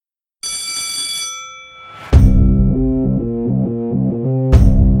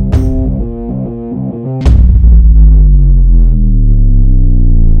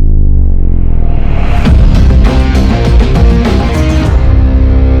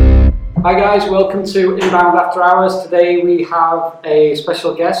Hi guys, welcome to Inbound After Hours. Today we have a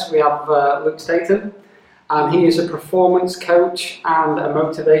special guest. We have Luke Staton, and he is a performance coach and a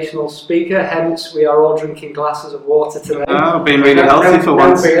motivational speaker. Hence, we are all drinking glasses of water today. Oh, being really healthy for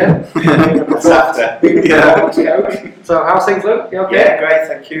once. Being a performance coach. So, how's things, Luke? You okay? Yeah, great.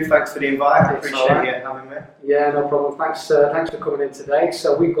 Thank you. Thanks for the invite. I appreciate you having me. Yeah, no problem. Thanks for coming in today.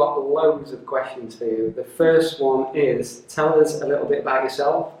 So we've got loads of questions for you. The first one is, tell us a little bit about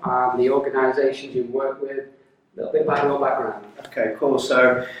yourself and the organisations you work with, a little bit about your background. Okay, cool.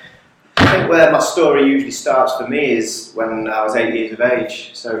 So I think where my story usually starts for me is when I was 8 years of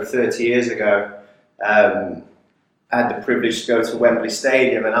age, so 30 years ago. I had the privilege to go to Wembley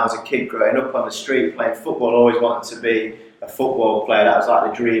Stadium, and I was a kid growing up on the street playing football, always wanted to be a football player. That was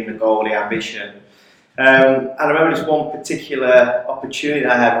like the dream, the goal, the ambition. And I remember this one particular opportunity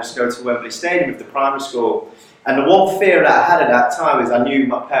I had was to go to Wembley Stadium with the primary school. And the one fear that I had at that time is I knew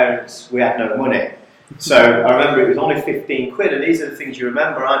my parents, we had no money. So I remember it was only 15 quid, and these are the things you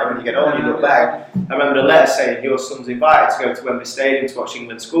remember, aren't you, when you get older, you look back. I remember the letter saying your son's invited to go to Wembley Stadium to watch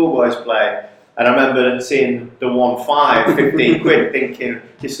England schoolboys play. And I remember seeing the 1.5, 15 quid, thinking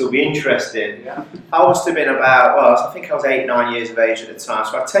this will be interesting. Yeah. I must have been about, well, I think I was 8, 9 years of age at the time.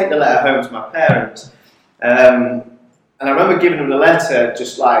 So I take the letter home to my parents. And I remember giving them the letter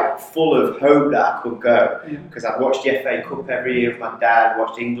just like full of hope that I could go, because I'd watched the FA Cup every year with my dad,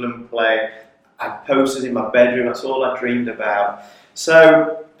 watched England play, I had posters in my bedroom, that's all I dreamed about.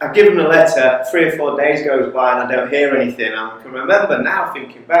 So I give them the letter, 3 or 4 days goes by and I don't hear anything. I can remember now,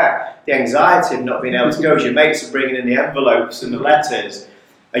 thinking back, the anxiety of not being able to go, as your mates are bringing in the envelopes and the letters.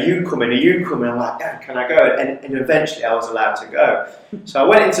 Are you coming? Are you coming? I'm like, Dad, can I go? And eventually I was allowed to go. So I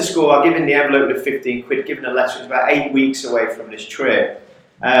went into school, I given the envelope with 15 quid, given a letter. It was about 8 weeks away from this trip.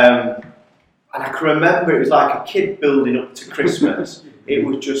 And I can remember it was like a kid building up to Christmas. It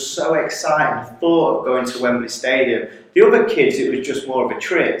was just so exciting, the thought of going to Wembley Stadium. The other kids, it was just more of a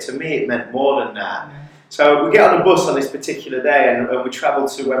trip. To me, it meant more than that. So we get on the bus on this particular day and we travel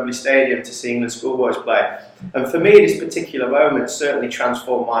to Wembley Stadium to see England schoolboys play. And for me, this particular moment certainly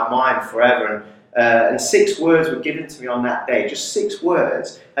transformed my mind forever. And 6 words were given to me on that day, just 6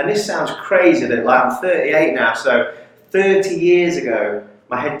 words. And this sounds crazy that like I'm 38 now, so 30 years ago,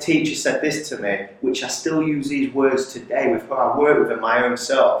 my head teacher said this to me, which I still use these words today with who I work with and my own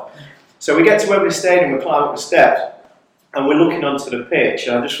self. So we get to Wembley Stadium, we climb up the steps, and we're looking onto the pitch.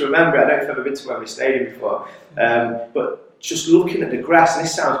 And I just remember, I don't know if you've ever been to Wembley Stadium before, but just looking at the grass, and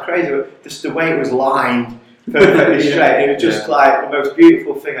this sounds crazy, but just the way it was lined perfectly straight, it was just like the most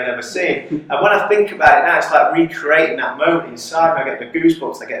beautiful thing I'd ever seen. And when I think about it now, it's like recreating that moment inside me. I get the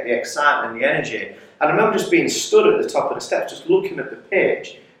goosebumps, I get the excitement and the energy. And I remember just being stood at the top of the steps, just looking at the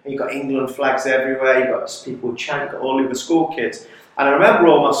pitch, and you've got England flags everywhere, you've got people chanting, you've got all of the school kids. And I remember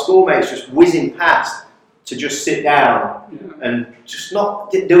all my schoolmates just whizzing past to just sit down and just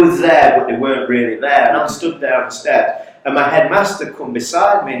not, they were there, but they weren't really there. And I stood there on the steps, and my headmaster come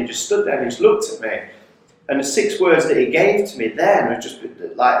beside me and he just stood there and he just looked at me. And the 6 words that he gave to me then were just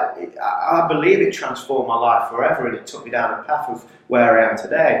like, I believe it transformed my life forever, and it took me down a path of where I am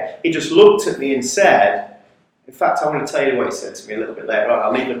today. He just looked at me and said, in fact, I want to tell you what he said to me a little bit later on.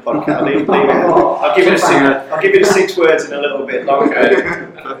 I'll leave the podcast, I'll give you the 6 words in a little bit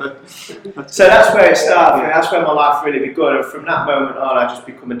longer. So that's where it started. That's where my life really began. And from that moment on, I just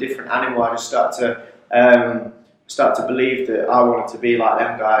become a different animal. I just start to believe that I wanted to be like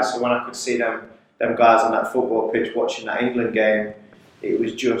them guys. So when I could see them guys on that football pitch watching that England game, it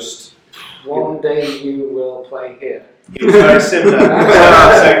was just... One day you will play here. It was very similar. I'll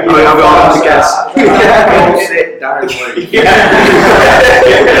have to guess. Sit down, What are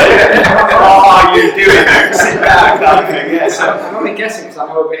you doing? Sit down, kind of thing. Yeah, so I'm only guessing because I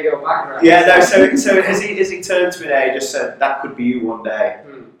know a bit of your background. Yeah, no. So as he turned to me there, he just said, "That could be you one day."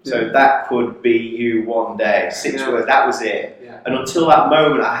 So that could be you one day. 6 words. That was it. Yeah. And until that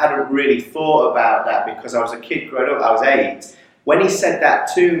moment, I hadn't really thought about that because I was a kid growing up. I was 8. When he said that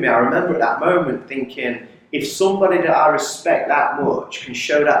to me, I remember at that moment thinking, if somebody that I respect that much can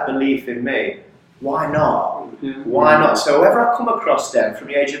show that belief in me, why not? Why not? So whoever I come across then from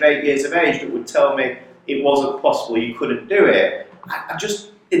the age of 8 years of age that would tell me it wasn't possible, you couldn't do it, I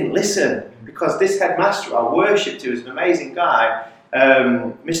just didn't listen, because this headmaster I worshipped, who was an amazing guy,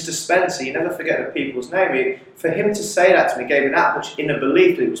 Mr. Spencer, you never forget the people's name, for him to say that to me gave me that much inner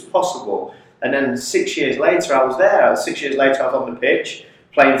belief that it was possible. And then 6 years later I was there. 6 years later I was on the pitch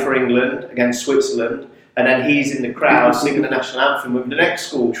playing for England against Switzerland, and then he's in the crowd singing the national anthem with the next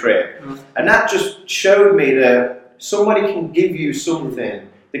school trip. And that just showed me that somebody can give you something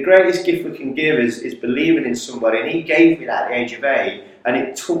the greatest gift we can give is believing in somebody, and he gave me that at the age of 8, and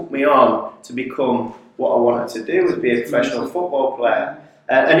it took me on to become what I wanted to do, was be a professional football player.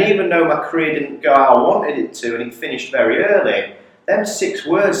 And even though my career didn't go how I wanted it to, and it finished very early, them 6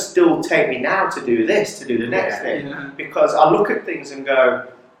 words still take me now to do this, to do the next thing. Because I look at things and go,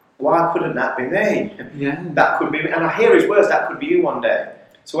 why couldn't that be me? That could be me. And I hear his words, that could be you one day.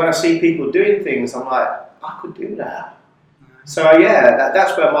 So when I see people doing things, I'm like, I could do that. So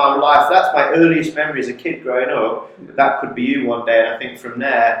that's where my life, that's my earliest memory as a kid growing up. That could be you one day, and I think from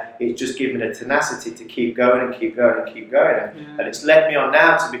there, it's just given me the tenacity to keep going and keep going and keep going. And it's led me on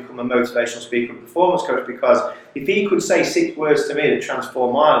now to become a motivational speaker and performance coach, because if he could say 6 words to me that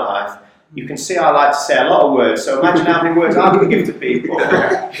transform my life, you can see I like to say a lot of words, so imagine how many words I can give to people.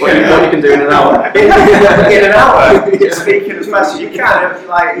 What you can do in an hour. In an hour, speaking as fast as you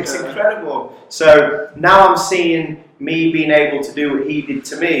can. It's incredible. So now I'm seeing me being able to do what he did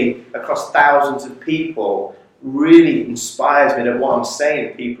to me across thousands of people really inspires me that what I'm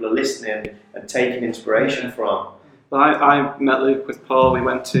saying people are listening and taking inspiration from. Well, I met Luke with Paul. We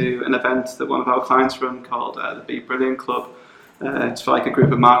went to an event that one of our clients run called the Be Brilliant Club. It's for like a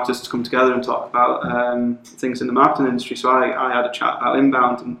group of marketers to come together and talk about things in the marketing industry. So I had a chat about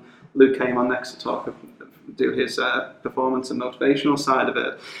inbound, and Luke came on next to do his performance and motivational side of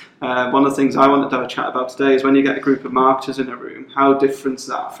it. One of the things I wanted to have a chat about today is when you get a group of marketers in a room, how different is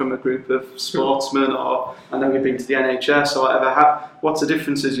that from a group of sportsmen, or I know you've been to the NHS or whatever, what's the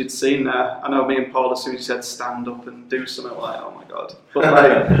differences you'd seen there? I know me and Paul, as soon as you said stand up and do something, like, oh my God. But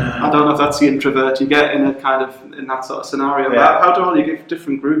I don't know if that's the introvert you get in that sort of scenario. Yeah. How do all your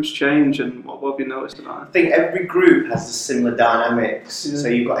different groups change, and what have you noticed about it? I think every group has the similar dynamics. Yeah. So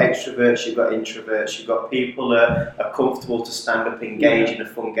you've got extroverts, you've got introverts, you've got people that are comfortable to stand up, engage in a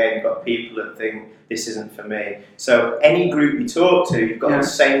fun game. You've got people that think this isn't for me. So any group you talk to, you've got the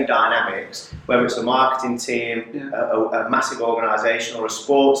same dynamics, whether it's a marketing team, a massive organisation, or a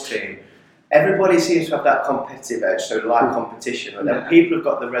sports team. Everybody seems to have that competitive edge, so like competition. But then people have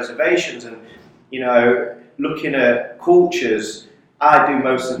got the reservations, and looking at cultures, I do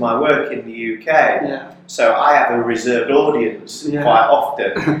most of my work in the UK, so I have a reserved audience quite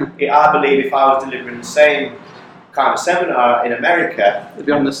often. I believe if I was delivering the same kind of seminar in America, they'd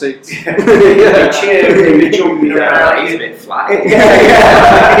be on the seats. They'd cheer, they'd be jumping around. He's a bit flat.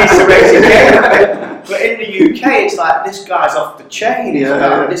 He's a racing game. But in the UK, it's like, this guy's off the chain.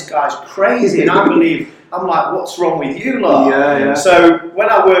 This guy's crazy, and I'm like, what's wrong with you lot? So when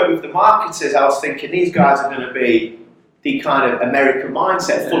I worked with the marketers, I was thinking these guys are going to be the kind of American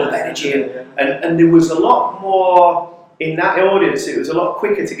mindset, full of energy, and there was a lot more in that audience. It was a lot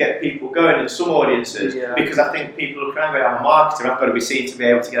quicker to get people going in some audiences, because I think people are crying out, I'm a marketer, I've got to be seen to be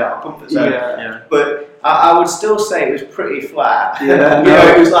able to get out of my comfort zone. But I would still say it was pretty flat.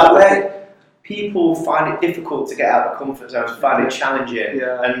 It was like where people find it difficult to get out of the comfort zone, find it challenging,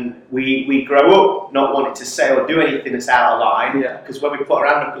 and we grow up not wanting to say or do anything that's out of line, because when we put our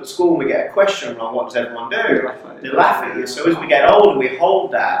hand up at school and we get a question wrong, what does everyone do? They laugh at you. So as we get older, we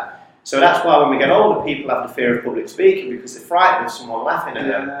hold that. So that's why when we get older, people have the fear of public speaking, because they're frightened of someone laughing at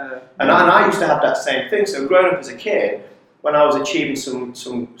them. And I used to have that same thing. So growing up as a kid, when I was achieving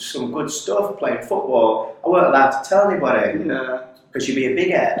some good stuff playing football, I weren't allowed to tell anybody. Because you'd be a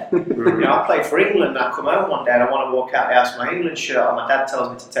big head. I played for England, and I come home one day and I want to walk out the house with my England shirt on. My dad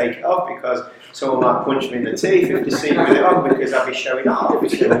tells me to take it off because someone might punch me in the teeth if they see me with it on, because I'd be showing off.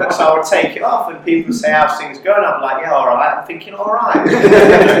 So I would take it off, and people say, how's things going? I'd be like, yeah, alright. I'm thinking, alright. I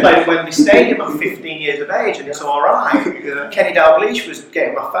just played at Wembley Stadium. I'm 15 years of age and it's alright. Kenny Dalglish was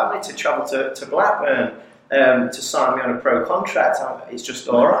getting my family to travel to Blackburn. To sign me on a pro contract, it's just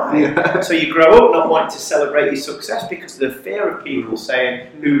alright. So you grow up not wanting to celebrate your success because of the fear of people saying,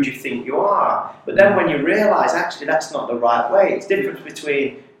 who do you think you are? But then when you realise, actually, that's not the right way. It's the difference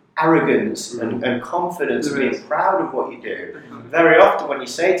between arrogance and confidence and being proud of what you do. Very often when you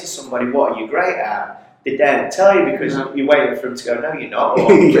say to somebody, what are you great at? They don't tell you because you're waiting for them to go, no, you're not. Or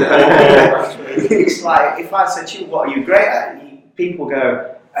it's like, if I said to you, what are you great at? People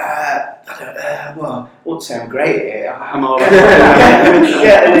go, I wouldn't say I'm great at it. I'm all right.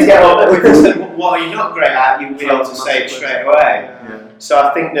 And they get older, because what are you not great at? You'll be able to say it straight away. So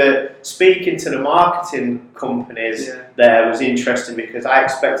I think that speaking to the marketing companies there was interesting, because I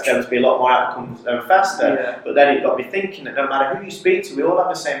expected them to be a lot more out of comfort zone faster. But then it got me thinking that no matter who you speak to, we all have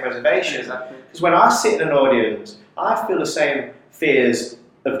the same reservations. Because when I sit in an audience, I feel the same fears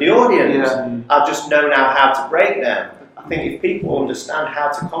of the audience. I just know now how to break them. I think if people understand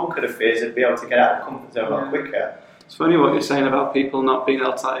how to conquer the fears, they'd be able to get out of the comfort zone a lot quicker. It's funny what you're saying about people not being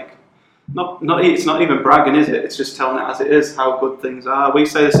able to it's not even bragging, is it? It's just telling it as it is, how good things are. We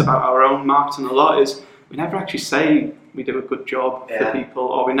say this about our own marketing a lot, is we never actually say we do a good job for people,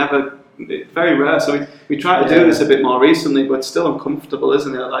 or we never, it's very rare, so we try to do this a bit more recently, but it's still uncomfortable,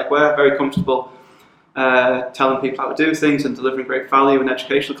 isn't it? Like, we're very comfortable telling people how to do things and delivering great value and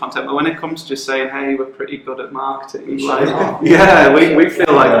educational content, but when it comes to just saying, hey, we're pretty good at marketing, like, we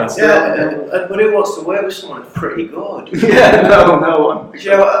feel like that's but who wants to work with someone that's pretty good? No one.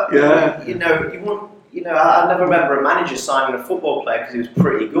 You know, I never remember a manager signing a football player because he was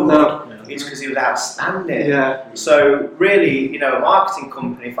pretty good. No. It's because he was outstanding. Yeah. So really, a marketing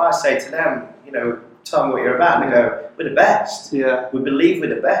company, if I say to them, tell me what you're about, and they go, we're the best. Yeah. We believe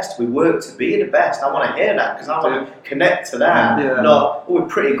we're the best. We work to be the best. I want to hear that because I want to connect to that. Yeah. Not, we're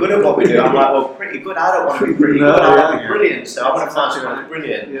pretty good at what we do. I'm like, well, pretty good. I don't want to be pretty good. I want to be brilliant. So I want to find someone who's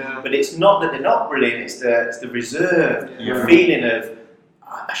brilliant. Yeah. But it's not that they're not brilliant. It's the reserve, the feeling of,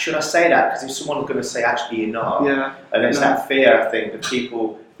 should I say that? Because if someone's going to say, actually, you're not. Yeah. And it's that fear, I think, of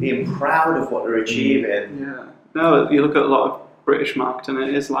people being proud of what they're achieving. Yeah. No, you look at a lot of British marketing,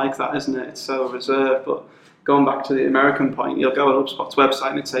 it is like that, isn't it? It's so reserved. But going back to the American point, you'll go on HubSpot's website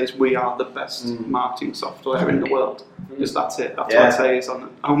and it says we are the best marketing software in the world. Just that's it. That's what it says on the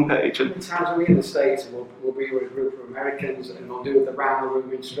homepage. How many times are we in the States and we'll be with a group of Americans and we'll do the round the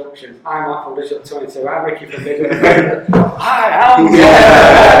room instructions. I'm Mark from Digital 22. I'm Ricky from Digital 22. Hi,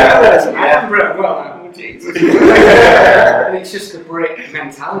 I'm Brett. Well, Jesus. And it's just the Brit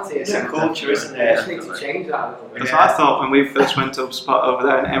mentality. It's a culture, isn't it? We just need to change that a little bit. Because I thought when we first went to HubSpot over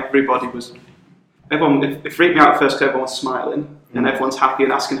there and it freaked me out at first because everyone was smiling and everyone's happy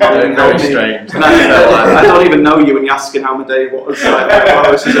and asking how they help me. Strange. And I don't even know you and you're asking how my day was.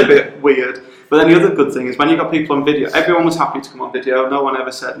 Like, this is a bit weird. But then the other good thing is when you got people on video, everyone was happy to come on video. No one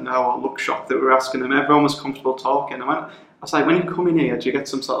ever said no or looked shocked that we were asking them. Everyone was comfortable talking. And I was like, when you come in here, do you get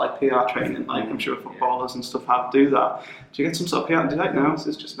some sort of like PR training? Like I'm sure footballers and stuff have do that. Do you get some sort of PR? And they're like, no, this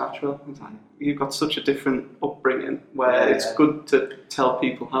is just natural. It's like, you've got such a different upbringing where it's good to tell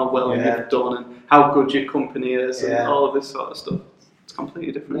people how well you've done and how good your company is and all of this sort of stuff. It's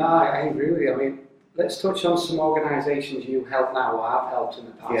completely different. No, I agree with you. I mean, let's touch on some organisations you help now or have helped in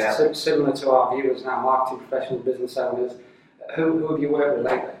the past. So, similar to our viewers now, marketing professionals, business owners. Who have you worked with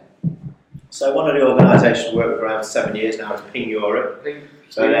lately? So one of the organisations we work with around 7 years now is Ping Europe.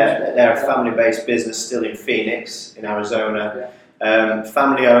 So they're a family-based business still in Phoenix, in Arizona.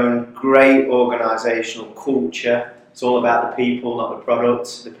 Family-owned, great organisational culture. It's all about the people, not the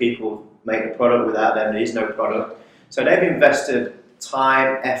product. The people make the product. Without them, there is no product. So they've invested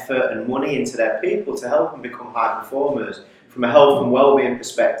time, effort and money into their people to help them become high performers from a health and well-being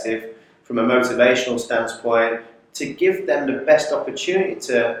perspective, from a motivational standpoint, to give them the best opportunity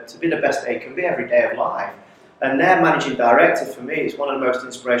to be the best they can be every day of life. And their managing director, for me, is one of the most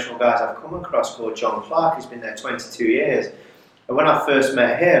inspirational guys I've come across, called John Clark. He's been there 22 years. And when I first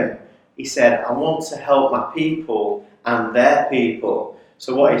met him, he said, I want to help my people and their people.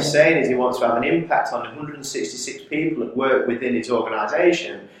 So what he's saying is he wants to have an impact on the 166 people that work within his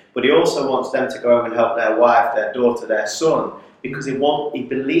organisation, but he also wants them to go home and help their wife, their daughter, their son, because he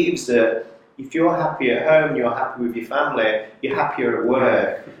believes that if you're happy at home, you're happy with your family, you're happier at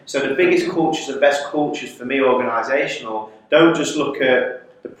work. So the biggest cultures, the best cultures for me, organisational, don't just look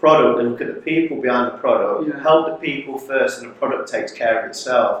at the product, they look at the people behind the product. Help the people first and the product takes care of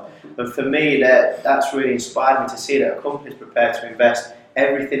itself. And for me, that's really inspired me to see that a company is prepared to invest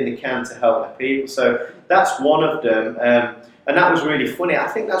everything they can to help their people. So that's one of them. And that was really funny. I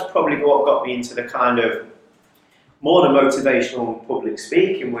think that's probably what got me into the kind of more the motivational public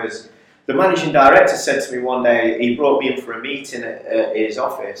speaking was the managing director said to me one day, he brought me in for a meeting at his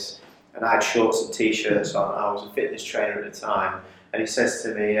office and I had shorts and t-shirts on. I was a fitness trainer at the time. And he says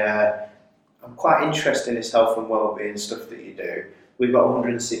to me, I'm quite interested in this health and wellbeing stuff that you do. We've got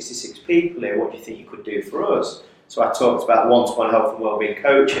 166 people here. What do you think you could do for us? So I talked about one-to-one health and wellbeing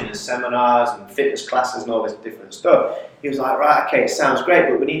coaching and seminars and fitness classes and all this different stuff. He was like, right, okay, it sounds great,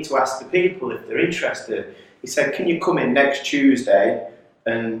 but we need to ask the people if they're interested. He said, can you come in next Tuesday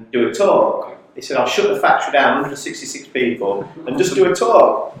and do a talk? He said, I'll shut the factory down, 166 people, and just do a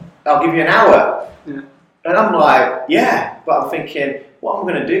talk. I'll give you an hour. Yeah. And I'm like, yeah, but I'm thinking, what am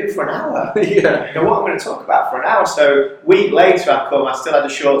I going to do for an hour? What am I going to talk about for an hour? So a week later I still had a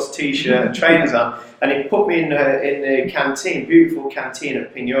shorts, t-shirt and trainers on, and he put me in the canteen, beautiful canteen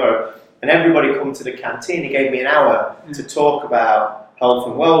at Ping Europe, and everybody come to the canteen. He gave me an hour to talk about health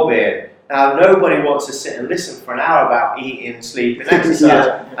and well-being. Now nobody wants to sit and listen for an hour about eating, sleep and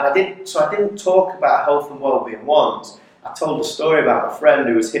exercise, and I didn't talk about health and well-being once. I told a story about a friend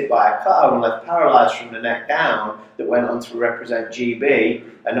who was hit by a car and left paralysed from the neck down, that went on to represent GB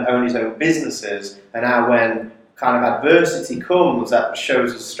and own his own businesses, and how when kind of adversity comes, that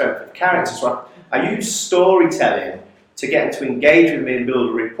shows the strength of character. So I use storytelling to get them to engage with me and build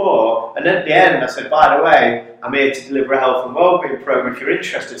a rapport. And at the end, I said, by the way, I'm here to deliver a health and wellbeing program. If you're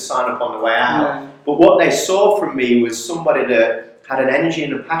interested, sign up on the way out. Yeah. But what they saw from me was somebody that had an energy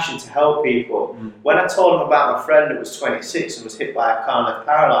and a passion to help people. When I told them about my friend that was 26 and was hit by a car and left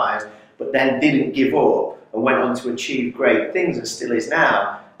paralysed, but then didn't give up and went on to achieve great things and still is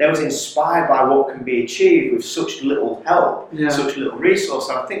now, they was inspired by what can be achieved with such little help, such little resource.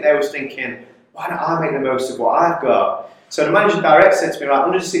 And I think they was thinking, why don't I make the most of what I've got? So the managing director said to me, right,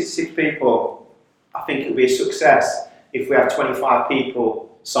 166 people, I think it'll be a success if we have 25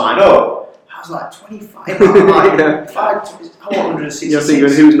 people sign up. I was like, 25? I want 166. You're thinking,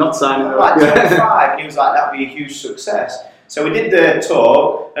 who's not signing up? Like 25. And he was like, that'd be a huge success. So we did the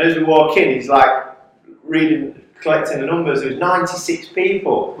talk, and as we walk in, he's like collecting the numbers. There was 96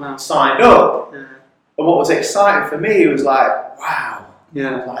 people signed up. Yeah. And what was exciting for me was like, wow.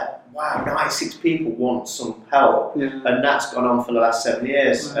 Yeah. Like, wow, 96 people want some help. Yeah. And that's gone on for the last 7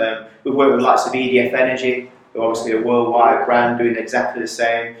 years. Wow. We've worked with lots of EDF Energy, who are obviously a worldwide brand doing exactly the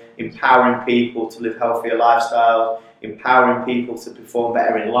same, empowering people to live healthier lifestyles, empowering people to perform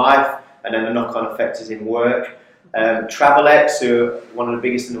better in life, and then the knock-on effect is in work. Travelex, who are one of the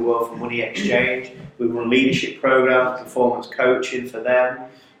biggest in the world for money exchange. We run leadership programs, performance coaching for them.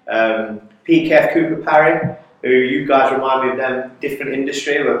 PKF Cooper Parry, who you guys remind me of them, different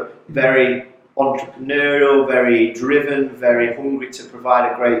industry, but very entrepreneurial, very driven, very hungry to provide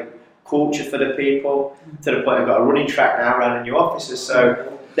a great culture for the people, to the point I've got a running track now around in new offices.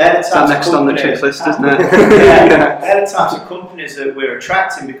 So they're the types next of on the checklist, isn't it? They're the types of companies that we're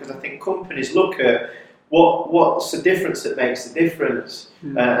attracting, because I think companies look at what's the difference that makes the difference.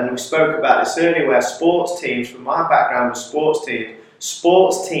 And we spoke about this earlier, where sports teams, from my background with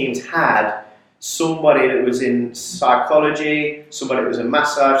sports teams had somebody that was in psychology, somebody that was a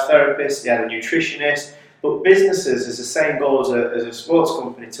massage therapist, they had a nutritionist. But businesses is the same goal as a sports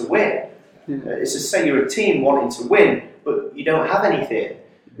company, to win. It's to say you're a team wanting to win, but you don't have anything.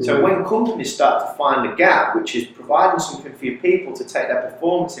 So when companies start to find a gap, which is providing something for your people to take their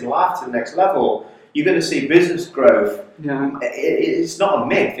performance in life to the next level, you're going to see business growth. Yeah. It's not a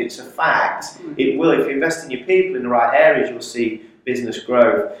myth, it's a fact. It will. If you invest in your people in the right areas, you'll see business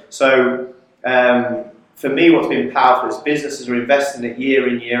growth. So for me, what's been powerful is businesses are investing it year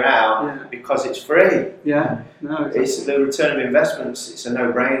in, year out, because it's free. Yeah, no, exactly. It's the return of investments. It's a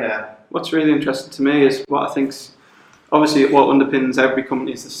no-brainer. What's really interesting to me is what I think's obviously what underpins every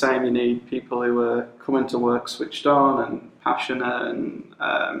company is the same. You need people who are coming to work switched on and passionate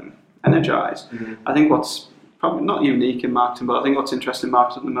and energized. I think what's probably not unique in marketing, but I think what's interesting in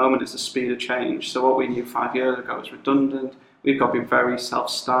marketing at the moment is the speed of change. So what we knew 5 years ago is redundant. We've got to be very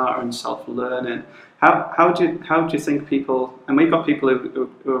self-starter and self-learning. How do you think people, and we've got people who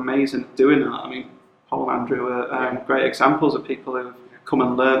are amazing at doing that. I mean, Paul and Andrew are great examples of people who come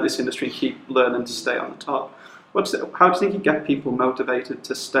and learn this industry and keep learning to stay on the top. How do you think you get people motivated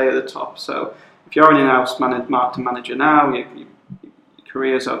to stay at the top? So if you're an in-house marketing manager now, your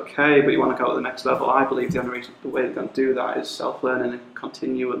career's okay, but you want to go to the next level, I believe the way you're going to do that is self-learning and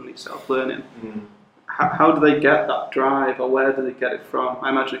continually self-learning. How do they get that drive, or where do they get it from? I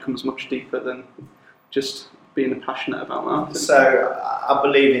imagine it comes much deeper than just being passionate about marketing. So I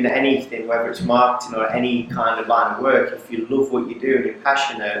believe in anything, whether it's marketing or any kind of line of work. If you love what you do and you're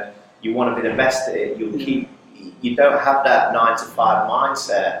passionate, you want to be the best at it, you don't have that 9 to 5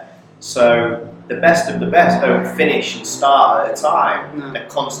 mindset. So the best of the best don't finish and start at a time. No. They're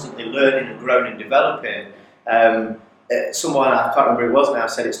constantly learning and growing and developing. Someone, I can't remember who it was now,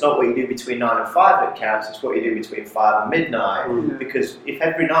 said it's not what you do between 9 and 5 that counts, it's what you do between 5 and midnight. Because if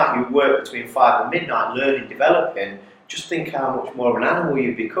every night you work between 5 and midnight learning, developing, just think how much more of an animal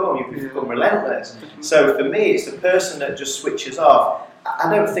you become. You become relentless. So for me, it's the person that just switches off.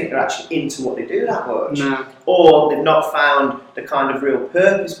 I don't think they're actually into what they do that much. No. Or they've not found the kind of real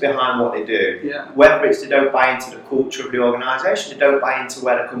purpose behind what they do. Yeah. Whether it's they don't buy into the culture of the organisation, they don't buy into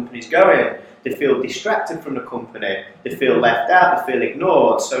where the company's going. They feel distracted from the company, they feel left out, they feel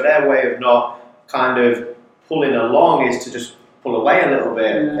ignored. So their way of not kind of pulling along is to just pull away a little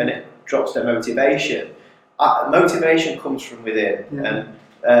bit, and it drops their motivation. Motivation comes from within,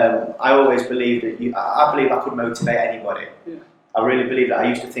 and I always believe that I believe I could motivate anybody. Yeah. I really believe that. I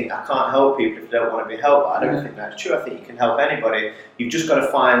used to think I can't help people if they don't want to be helped. I don't think that's true. I think you can help anybody. You've just got to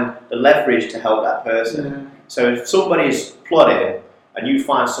find the leverage to help that person. So if somebody's plodding and you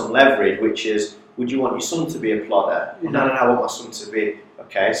find some leverage, which is would you want your son to be a plodder? No, I want my son to be,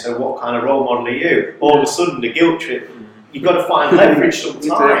 okay, so what kind of role model are you? All of a sudden, the guilt trip, you've got to find leverage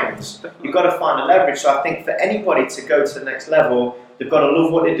sometimes. You've got to find a leverage. So I think for anybody to go to the next level, they've got to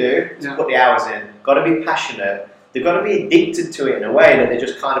love what they do, to put the hours in, got to be passionate, they've got to be addicted to it in a way that they're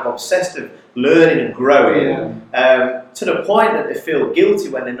just kind of obsessed with learning and growing, to the point that they feel guilty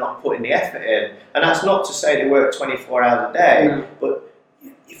when they're not putting the effort in. And that's not to say they work 24 hours a day, but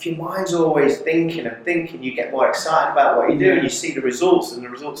if your mind's always thinking and thinking, you get more excited about what you do and you see the results, and the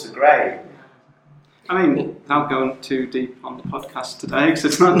results are great. I mean, without going too deep on the podcast today, because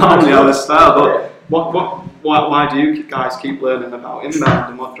it's not normally our style, but why do you guys keep learning about inbound,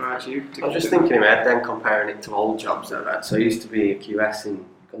 and what drives you to I was just thinking in my head then, comparing it to old jobs that I've had. So I used to be a QS in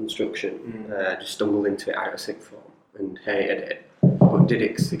construction, just stumbled into it out of sixth form and hated it, but did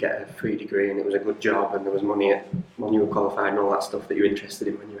it to get a free degree, and it was a good job, and there was money when you were qualified and all that stuff that you're interested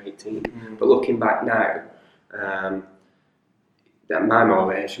in when you're 18. But looking back now, that my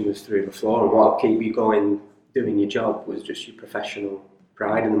motivation was through the floor, and what keep you going doing your job was just your professional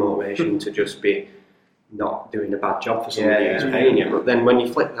pride and the motivation to just be not doing a bad job for somebody who's paying you. But then when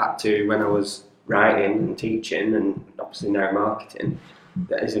you flip that to when I was writing and teaching, and obviously now marketing,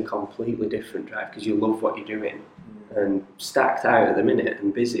 that is a completely different drive, because you love what you're doing and stacked out at the minute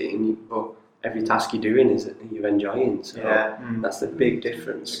and busy, but every task you're doing is that you're enjoying. So that's the big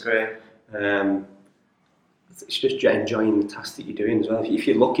difference. Great. It's just enjoying the task that you're doing as well. If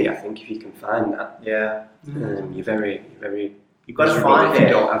you're lucky, I think, if you can find that, you're very. You've got to find it. You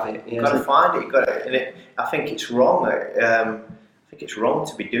don't have it. You've got to find it. You've got to, and I think it's wrong. I think it's wrong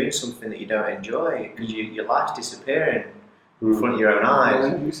to be doing something that you don't enjoy, because your life's disappearing in front of your own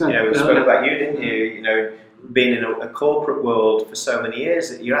eyes. You know, we spoke about you, didn't you? You know, being in a corporate world for so many years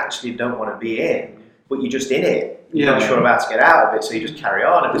that you actually don't want to be in, but you're just in it. You're not sure about to get out of it, so you just carry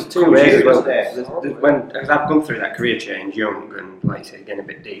on. And there's two ways as well. As I've gone through that career change young and, like I say, again a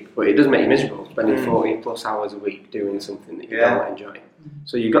bit deep, but it does make you miserable, spending 40 plus hours a week doing something that you don't enjoy.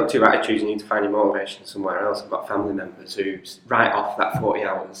 So you've got two attitudes. You need to find your motivation somewhere else. I've got family members who write off that 40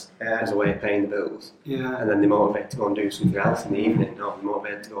 hours as a way of paying the bills, and then they're motivated to go and do something else in the evening, or they're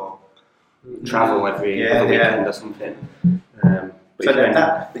motivated to go travel every other weekend or something. So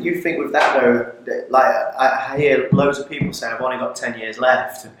that you think with that though, like I hear loads of people saying, I've only got 10 years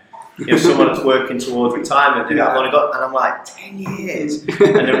left. You know, someone that's working towards retirement, I've only got, and I'm like, 10 years,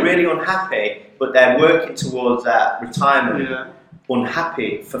 and they're really unhappy, but they're working towards that retirement,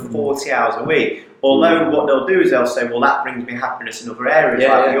 unhappy for 40 hours a week. Although what they'll do is they'll say, well, that brings me happiness in other areas,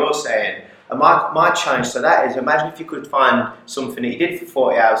 like you're saying. And my challenge to that is, imagine if you could find something that you did for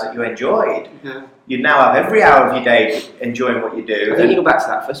 40 hours that you enjoyed. You now have every hour of your day enjoying what you do. I think you go back to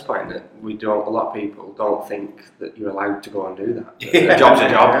that first point, that a lot of people don't think that you're allowed to go and do that. A job's a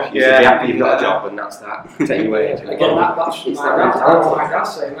job. You should be happy you've got a job, and that's that. Take your way. Again, that's my dad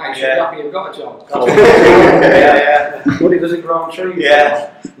saying, mate, you should be happy you've got a job. Money doesn't grow on trees.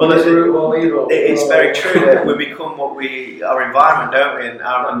 Well, it's very true that we become our environment, don't we? And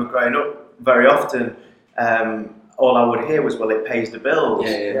I remember growing up very often, all I would hear was, well, it pays the bills.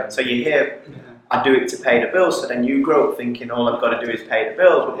 So you hear, I do it to pay the bills, so then you grow up thinking all I've got to do is pay the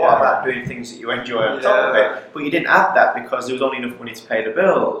bills, but what about doing things that you enjoy on top of it? But you didn't have that because there was only enough money to pay the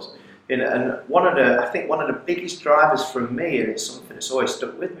bills. And I think one of the biggest drivers for me, and it's something that's always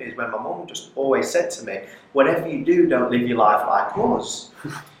stuck with me, is when my mum just always said to me, whatever you do, don't live your life like us.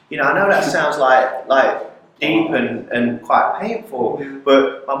 You know, I know that sounds like deep and quite painful,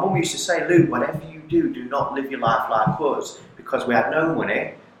 but my mum used to say, Luke, whatever you do, do not live your life like us, because we had no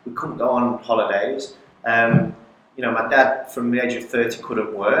money, we couldn't go on holidays. You know, my dad from the age of 30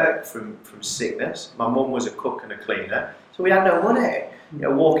 couldn't work from sickness. My mum was a cook and a cleaner, so we had no money. You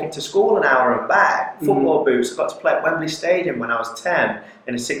know, walking to school an hour and back, football boots. I got to play at Wembley Stadium when I was 10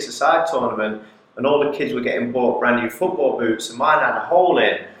 in a six-a-side tournament, and all the kids were getting bought brand new football boots, and mine had a hole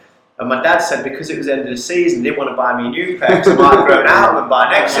in. And my dad said because it was the end of the season, he didn't want to buy me a new pair because I might have grown out of them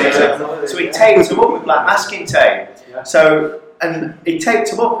by next season. So he taped them up with black masking tape. And he taped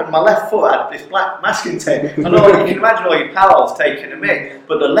them up, and my left foot had this black masking tape. And you can imagine all your pals taking them in.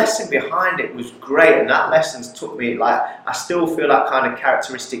 But the lesson behind it was great, and that lessons took me, like, I still feel that kind of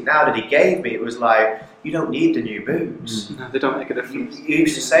characteristic now that he gave me. It was like, you don't need the new boots. No, they don't make a difference. He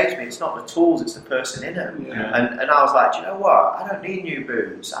used to say to me, it's not the tools, it's the person in them. And I was like, do you know what? I don't need new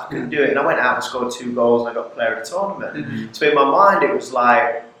boots. I can do it. And I went out and scored 2 goals, and I got player of the tournament. So in my mind, it was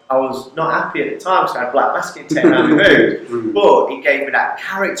like, I was not happy at the time, so I had black masking tape around my boots. But he gave me that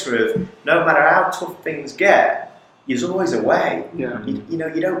character of, no matter how tough things get, there's always a way. You know,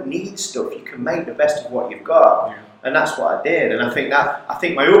 you don't need stuff. You can make the best of what you've got. And that's what I did. And I think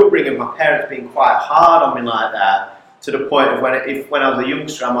my upbringing, my parents being quite hard on me like that, to the point of when I was a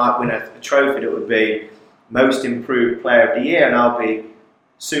youngster, I might win a trophy that would be most improved player of the year, and I'll be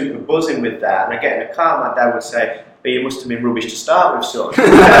super buzzing with that. And I get in the car, my dad would say, "But you must have been rubbish to start with, son."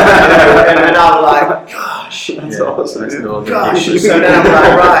 And I was like, "Gosh, that's awesome." Gosh. So then I'm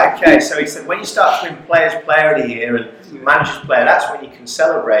like, right, okay. So he said, when you start to win Players Player of the Year and Managers Player, that's when you can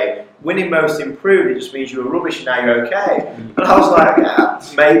celebrate. Winning Most Improved, it just means you were rubbish and now you're okay. And I was like, yeah,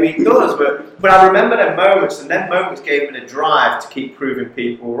 maybe it does. But I remember them moments, and them moments gave me the drive to keep proving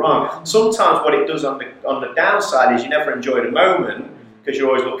people wrong. Sometimes what it does on the downside is you never enjoy the moment because you're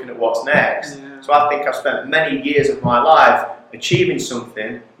always looking at what's next. Yeah. So I think I've spent many years of my life achieving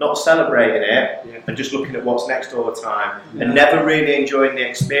something, not celebrating it, and just looking at what's next all the time, and never really enjoying the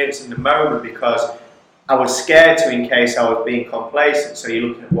experience in the moment because I was scared to in case I was being complacent, so you're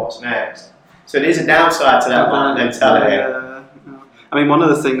looking at what's next. So there's a downside to that mentality. I mean, one of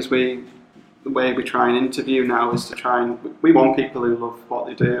the things the way we try and interview now is we want people who love what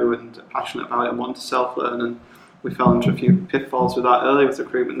they do and are passionate about it and want to self-learn, and we fell into a few pitfalls with that earlier with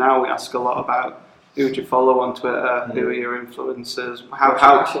recruitment. Now we ask a lot about who do you follow on Twitter, who are your influencers,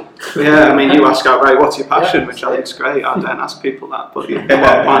 I mean, you ask outright, what's your passion, which I think is great. I don't ask people that, but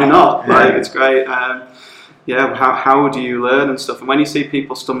why not? Like, it's great. How do you learn and stuff? And when you see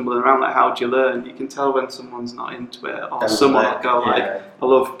people stumbling around, like, how do you learn? You can tell when someone's not into it, or someone will go like, I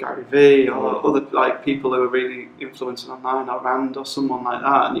love Gary Vee, or other like people who are really influencing online, or Rand, or someone like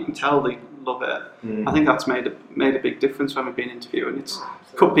that, and you can tell they love it. I think that's made a big difference when we've been interviewing. It's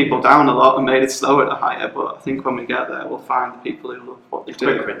cut people down a lot and made it slower to hire, but I think when we get there, we'll find the people who love what they do.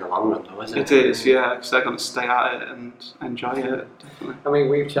 It's quicker in the long run, though, isn't it? It is, yeah, because they're going to stay at it and enjoy it, definitely. I mean,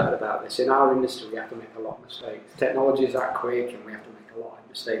 we've chatted about this. In our industry, we have to make a lot of mistakes. Technology is that quick, and we have to make a lot of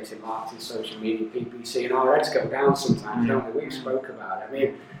mistakes in marketing, social media, PPC, and our heads go down sometimes, don't we? We spoke about it. I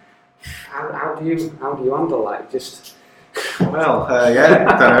mean, how do you handle that? Just... Well, I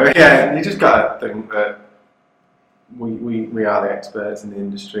don't know. Yeah, you just got to think that we are the experts in the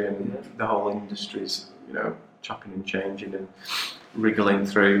industry, and the whole industry's, chopping and changing and wriggling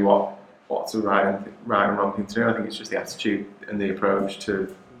through what's the right and wrong thing to do. I think it's just the attitude and the approach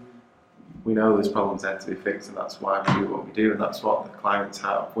to, we know there's problems there to be fixed, and that's why we do what we do, and that's what the clients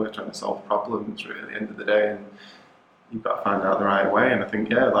have. We're trying to solve problems really at the end of the day, and you've got to find out the right way. And I think,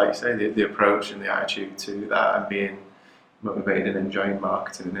 like you say, the approach and the attitude to that, and being motivated and enjoying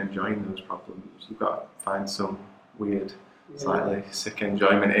marketing and enjoying those problems, you've got to find some weird, slightly sick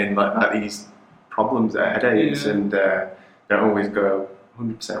enjoyment in like these problems, headaches, and don't always go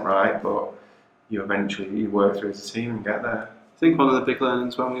 100% right, but you eventually work through as a team and get there. I think one of the big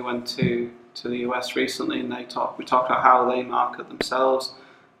learnings when we went to the US recently, and we talked about how they market themselves.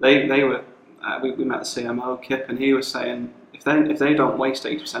 We met the CMO, Kip, and he was saying if they don't waste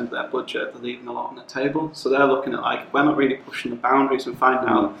 80% of their budget, they're leaving a lot on the table. So they're looking at, like, we're not really pushing the boundaries and finding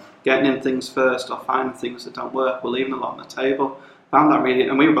out, getting in things first, or finding things that don't work. We're leaving a lot on the table. Found that really,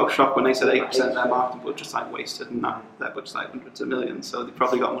 and we were both shocked when they said 8% of their marketing budget's like wasted, and now their budget's like hundreds of millions. So they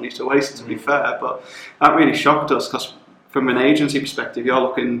probably got money to waste, to be fair. But that really shocked us, because from an agency perspective, you're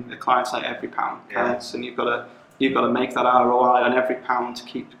looking at clients like every pound counts, and you've got to make that ROI on every pound to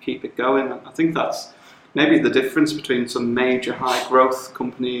keep it going. And I think that's maybe the difference between some major high growth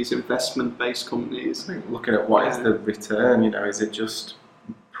companies, investment based companies. I think looking at what is the return, is it just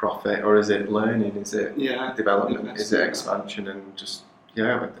profit, or is it learning, is it development, is it expansion, and just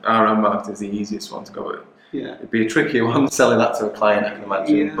our own marketing is the easiest one to go with. It'd be a tricky one selling that to a client, I can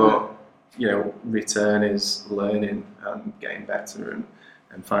imagine, but return is learning and getting better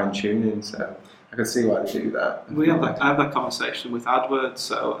and fine tuning, so I can see why they do that. I have that conversation with AdWords.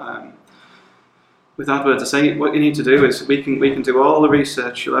 So with AdWords, I say what you need to do is we can do all the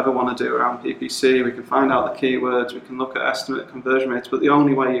research you'll ever want to do around PPC. We can find out the keywords. We can look at estimate conversion rates. But the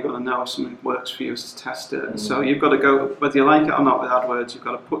only way you're going to know if something works for you is to test it. So you've got to go, whether you like it or not, with AdWords. You've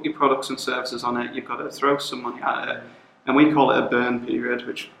got to put your products and services on it. You've got to throw some money at it, and we call it a burn period,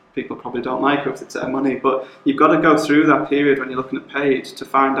 which people probably don't like if it's their money, but you've got to go through that period when you're looking at paid to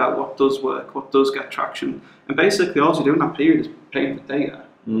find out what does work, what does get traction. And basically all you do in that period is paying for data.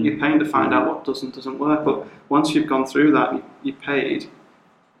 You're paying to find out what does and doesn't work, but once you've gone through that, you paid,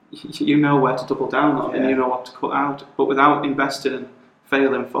 you know where to double down on, and you know what to cut out. But without investing in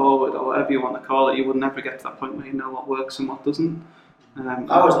failing forward, or whatever you want to call it, you would never get to that point where you know what works and what doesn't. I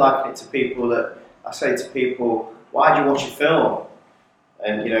always liken it to people that, I say to people, why do you watch a film?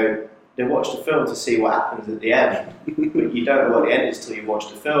 And they watch the film to see what happens at the end, but you don't know what the end is till you watch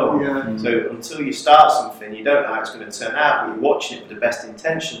the film. Yeah. So until you start something, you don't know how it's going to turn out, but you're watching it with the best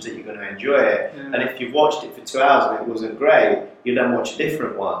intentions that you're going to enjoy it. Yeah. And if you've watched it for 2 hours and it wasn't great, you then watch a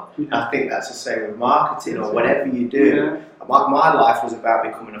different one. Yeah. I think that's the same with marketing or whatever you do. My life was about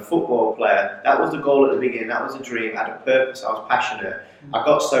becoming a football player. That was the goal at the beginning, that was the dream, I had a purpose, I was passionate. I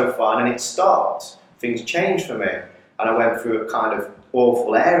got so far and then it stopped. Things changed for me. And I went through a kind of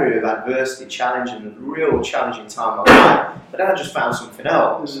awful area of adversity, challenging, real challenging time in my life. But then I just found something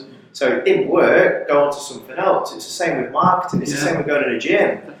else. So it didn't work, go on to something else. It's the same with marketing, it's the same with going to the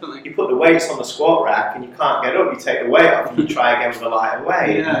gym. Definitely. You put the weights on the squat rack and you can't get up, you take the weight off and you try again with a lighter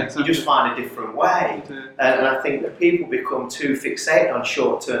weight. Yeah, exactly. You just find a different way. And I think that people become too fixated on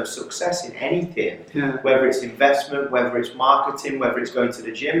short-term success in anything, whether it's investment, whether it's marketing, whether it's going to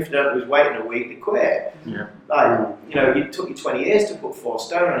the gym. If you don't lose weight in a week, you quit. Yeah. Like, you know, it took you 20 years to put 4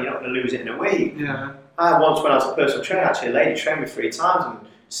 stone on, you're not going to lose it in a week. Yeah. I once, when I was a personal trainer, actually a lady trained me 3 times and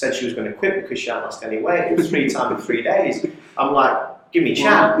said she was going to quit because she hadn't lost any weight. It was 3 times in 3 days. I'm like, give me a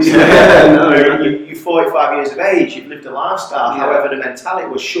chance. You're 45 years of age, you've lived a lifestyle. However, the mentality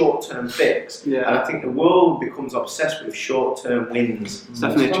was short-term fix. And I think the world becomes obsessed with short-term wins. It's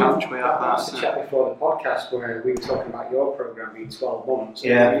definitely a challenge we have. I used to chat before the podcast where we were talking about your program being 12 months.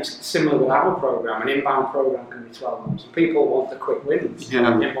 Yeah. It's similar with our program. An inbound program can be 12 months. People want the quick wins.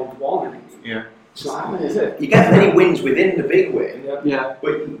 Yeah. In month 1. Yeah. It's not happening, is it? You get many wins within the big win, Yeah.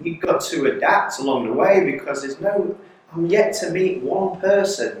 but you've got to adapt along the way because I'm yet to meet one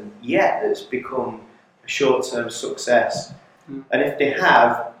person yet that's become a short-term success. And if they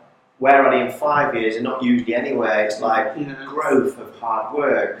have, where are they in 5 years and not usually anyway? It's like growth of hard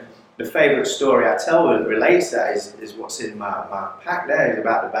work. The favourite story I tell that relates to that is what's in my pack there, is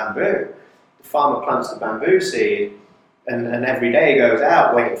about the bamboo. The farmer plants the bamboo seed and every day he goes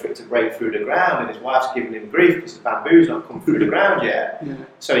out waiting for it to break through the ground, and his wife's giving him grief because the bamboo's not come through the ground yet.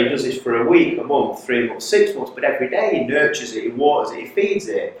 So he does this for a week, a month, 3 months, 6 months, but every day he nurtures it, he waters it, he feeds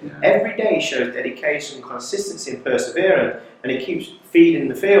it. Every day he shows dedication, consistency and perseverance, and he keeps feeding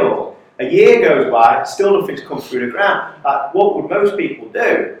the field. A year goes by, still nothing's come through the ground. Like, what would most people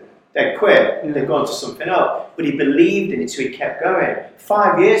do? They'd quit, they'd go on to something else. But he believed in it, so he kept going.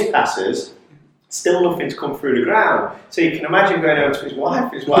 5 years passes, still nothing's come through the ground. So you can imagine going over to his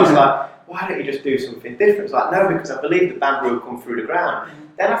wife. His wife's like, why don't you just do something different? It's like, no, because I believe the bamboo will come through the ground.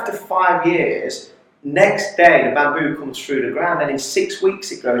 Then after 5 years, next day the bamboo comes through the ground, and in 6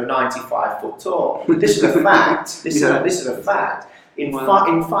 weeks it grows 95 foot tall. This is a fact. This is a fact. In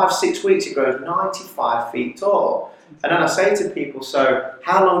 5-6 weeks it grows 95 feet tall. And then I say to people, so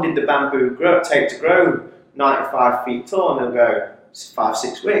how long did the bamboo take to grow 95 feet tall? And they'll go,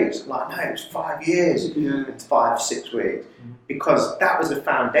 5-6 weeks. I'm like, no, it was 5 years. It's 5-6 weeks. Because that was the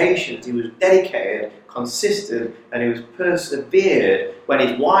foundation. He was dedicated, consistent, and he was persevered when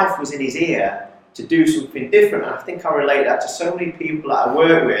his wife was in his ear to do something different. And I think I relate that to so many people that I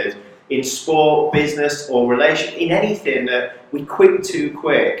work with in sport, business, or relation, in anything, that we quit too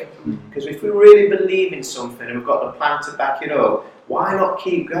quick. Because if we really believe in something and we've got the plan to back it up, why not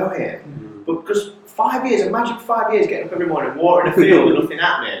keep going? But because 5 years, imagine 5 years getting up every morning, watering the field and nothing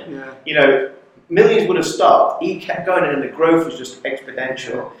happening. You know, millions would have stopped. He kept going, and the growth was just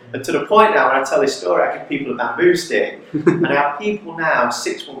exponential. And to the point now, when I tell this story, I give people a bamboo stick. And I have people now,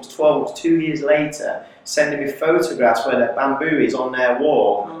 6 months, 12 months, 2 years later, sending me photographs where their bamboo is on their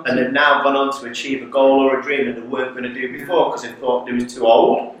wall, and they've now gone on to achieve a goal or a dream that they weren't going to do before because they thought it was too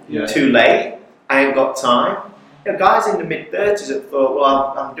old, too late, I ain't got time. You know, guys in the mid-30s that thought,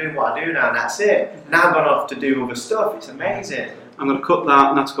 well, I'm doing what I do now and that's it. Now I've gone off to do other stuff. It's amazing. I'm going to cut that,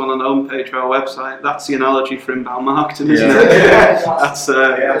 and that's gone on the homepage of our website. That's the analogy for inbound marketing, isn't it? That's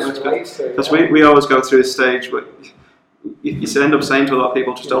because we always go through this stage where you end up saying to a lot of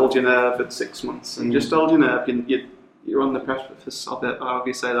people, just hold your nerve at 6 months, and just hold your nerve. You're on the precipice of it, however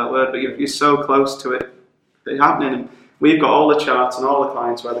you say that word, but you're so close to it. It's happening. And we've got all the charts and all the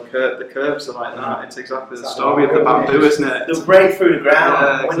clients where the curves are like that. It's exactly the story of the bamboo, isn't it? They'll break through the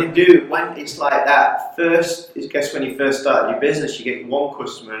ground. When they do, when it's like that, first, I guess when you first started your business, you get one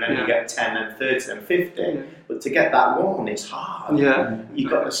customer and then you get 10 and 30 and 50. But to get that one, it's hard. You've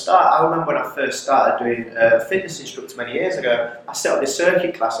got to start. I remember when I first started doing a fitness instructor many years ago, I set up this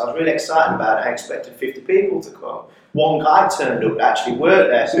circuit class. I was really excited about it. I expected 50 people to come. One guy turned up that actually worked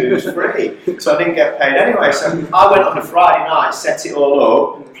there, so he was free. So I didn't get paid anyway. So I went on a Friday night, set it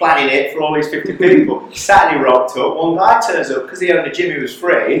all up, planning it for all these 50 people. Saturday rocked up, one guy turns up because he owned the gym, he was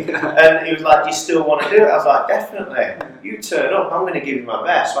free, and he was like, do you still want to do it? I was like, definitely. You turn up, I'm going to give you my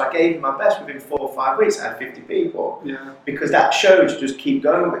best. So I gave you my best within 4 or 5 weeks. I had 50 people. Yeah. Because that shows just keep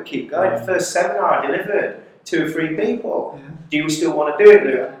going, but keep going. The first seminar I delivered, 2 or 3 people. Yeah. Do you still want to do it,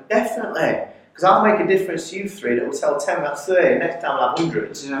 Luke? Definitely. Because I'll make a difference to you 3 that will tell 10, that's 30. Next time I'll have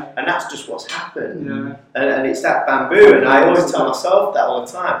hundreds. Yeah. And that's just what's happened. Yeah. And it's that bamboo. And I always tell myself that all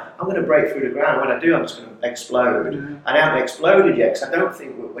the time. I'm going to break through the ground. When I do, I'm just going to explode. Yeah. And I haven't exploded yet because I don't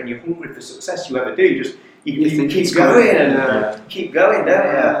think when you're hungry for success, you ever do. You think keep it's going going, and keep going, don't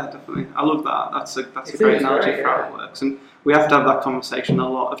you? Yeah, definitely. I love that. That's a great analogy for how it works. And we have to have that conversation a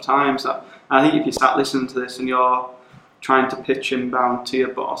lot of times. I think if you start listening to this and you're trying to pitch inbound to your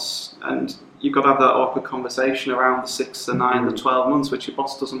boss, and you've got to have that awkward conversation around the 6, the 9, the 12 months, which your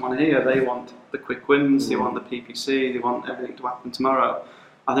boss doesn't want to hear. They want the quick wins, they want the PPC, they want everything to happen tomorrow.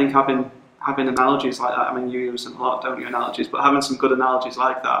 I think having analogies like that, I mean, you use them a lot, don't you, analogies, but having some good analogies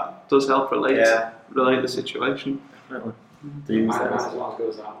like that does help relate the situation. Definitely. Do you use Mine that? as well as good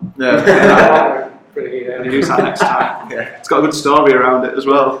as that. Yeah. Pretty Use that next time. Yeah. It's got a good story around it as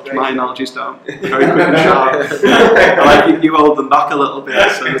well. My analogies don't. Very quick and sharp. I like you hold them back a little bit,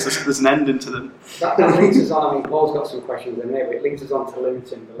 so there's an ending to them. That leads us on. I mean, Paul's got some questions in there, but it leads us on to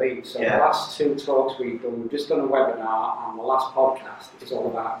limiting beliefs. So the last 2 talks we've done, we've just done a webinar, and the last podcast is all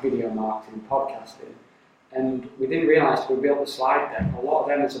about video marketing, podcasting. And we didn't realise we built the slide deck. A lot of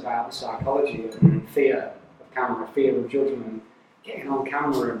them is about the psychology of fear of camera, fear of judgment, getting on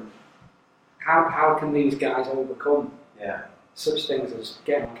camera, and how can these guys overcome such things as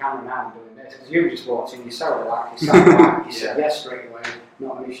getting on camera now and doing this? Because you just walked in, you're so relaxed, you sat back, you said yes straight away,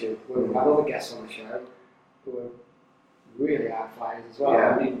 not an issue. We've had other guests on the show who are really hard flyers as well.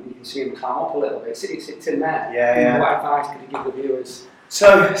 I mean, you can see them climb up a little bit. It's in there. What advice could you give the viewers?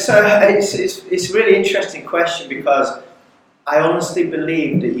 So it's a really interesting question because I honestly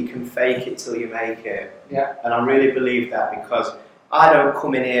believe that you can fake it till you make it. Yeah. And I really believe that because I don't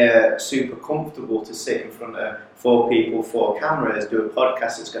come in here super comfortable to sit in front of 4 people, 4 cameras, do a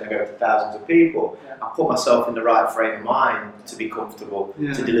podcast that's going to go to thousands of people. Yeah. I put myself in the right frame of mind to be comfortable,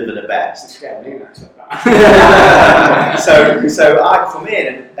 to deliver the best. It's scared me that. So I come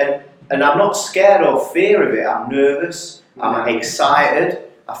in and I'm not scared or fear of it. I'm nervous. I'm excited.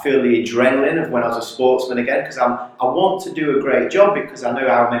 I feel the adrenaline of when I was a sportsman again because I want to do a great job because I know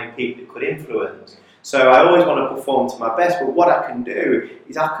how many people it could influence. So I always want to perform to my best, but what I can do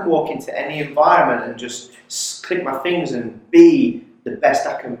is I can walk into any environment and just click my fingers and be the best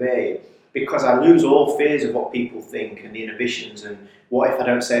I can be because I lose all fears of what people think and the inhibitions and what if I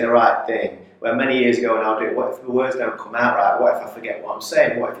don't say the right thing. Where many years ago when I'll do it, what if the words don't come out right? What if I forget what I'm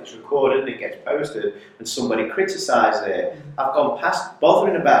saying? What if it's recorded and it gets posted and somebody criticises it? I've gone past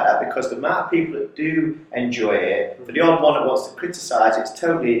bothering about that because the amount of people that do enjoy it, for the odd one that wants to criticise, it's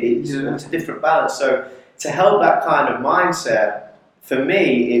a different balance. So to help that kind of mindset, for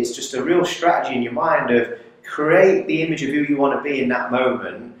me, it's just a real strategy in your mind of create the image of who you want to be in that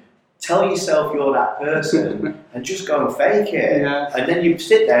moment. Tell yourself you're that person and just go and fake it. Yeah. And then you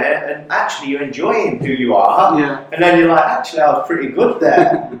sit there and actually you're enjoying who you are. Yeah. And then you're like, actually, I was pretty good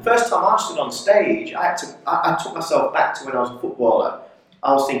there. First time I stood on stage, I took myself back to when I was a footballer.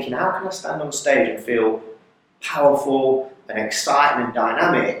 I was thinking, how can I stand on stage and feel powerful and exciting and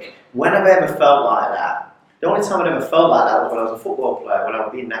dynamic? When have I ever felt like that? The only time I'd ever felt like that was when I was a football player, when I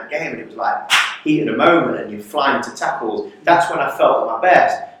would be in that game and it was like heat of the moment and you're flying into tackles. That's when I felt at my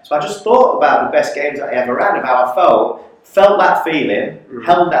best. So I just thought about the best games I ever had, of how I felt that feeling,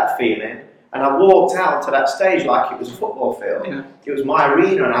 held that feeling, and I walked out to that stage like it was a football field. Yeah. It was my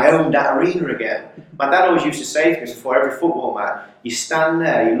arena and I owned that arena again. My dad always used to say to me before every football match, you stand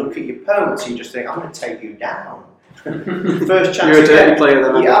there, you look at your opponents and you just think, I'm going to take you down. First chance. You're a dirty player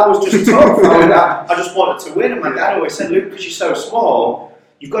then. Yeah, I was just tough. I just wanted to win and my dad always said, Luke, because you're so small,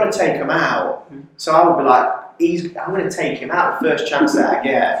 you've got to take them out. So I would be like, I'm going to take him out the first chance that I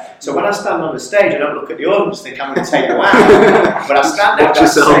get. So when I stand on the stage, I don't look at the audience and think I'm going to take him out. But I stand there. Watch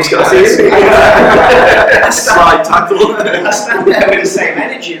yourselves, guys. Slide tackle. I stand there with the same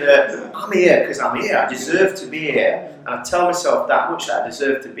energy that I'm here because I'm here. I deserve to be here. And I tell myself that much that I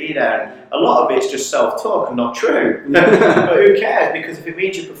deserve to be there. And a lot of it's just self-talk and not true. But who cares? Because if it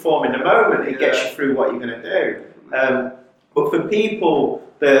means you perform in the moment, it gets you through what you're going to do. But for people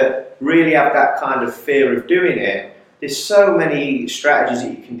that really have that kind of fear of doing it, there's so many strategies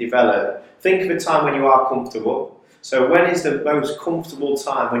that you can develop. Think of a time when you are comfortable. So when is the most comfortable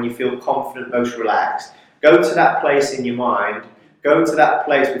time when you feel confident, most relaxed? Go to that place in your mind. Go to that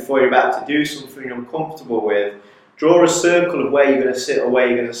place before you're about to do something you're uncomfortable with. Draw a circle of where you're going to sit or where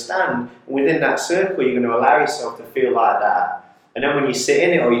you're going to stand. And within that circle, you're going to allow yourself to feel like that. And then when you sit in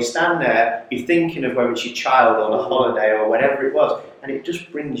it or you stand there, you're thinking of whether it's your child or the holiday or whatever it was, and it just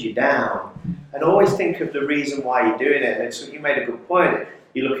brings you down. And always think of the reason why you're doing it. And so you made a good point.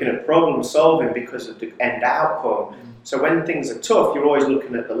 You're looking at problem solving because of the end outcome. So when things are tough, you're always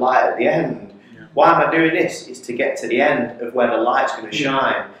looking at the light at the end. Why am I doing this? It's to get to the end of where the light's going to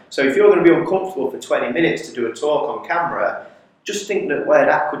shine. So if you're going to be uncomfortable for 20 minutes to do a talk on camera, just think that where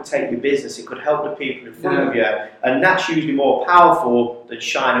that could take your business, it could help the people in front of you, and that's usually more powerful than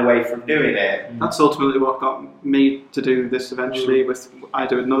shying away from doing it. That's ultimately what got me to do this eventually. I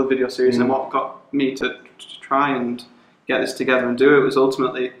do another video series, and what got me to try and get this together and do it was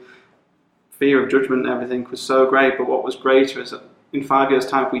ultimately fear of judgment. And everything was so great, but what was greater is that in 5 years'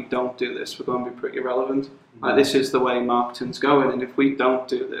 time, if we don't do this, we're going to be pretty irrelevant. Like, this is the way marketing's going, and if we don't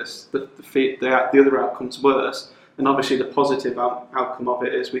do this, the other outcome's worse. And obviously the positive outcome of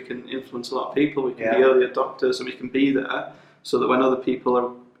it is we can influence a lot of people, we can be early adopters, and we can be there so that when other people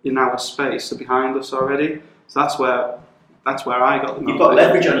are in our space, are behind us already. So that's where I got the motivation. You've got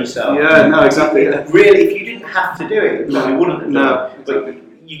leverage on yourself. Yeah, no, exactly. Really, if you didn't have to do it, you probably wouldn't have done it. Exactly.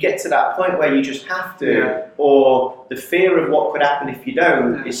 But you get to that point where you just have to, or the fear of what could happen if you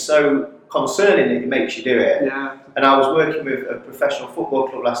don't is so concerning that it makes you do it. Yeah. And I was working with a professional football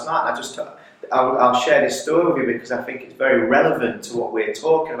club last night, and I'll share this story with you because I think it's very relevant to what we're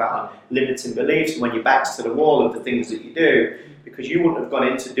talking about on limiting beliefs and when your back's to the wall of the things that you do, because you wouldn't have gone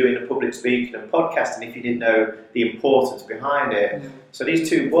into doing the public speaking and podcasting if you didn't know the importance behind it. So these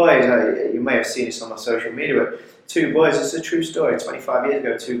two boys, you may have seen this on my social media, but two boys, it's a true story. 25 years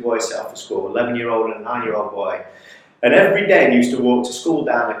ago, two boys set off to school, 11-year-old and a 9-year-old boy. And every day they used to walk to school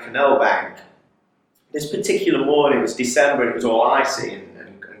down the canal bank. This particular morning, it was December and it was all icy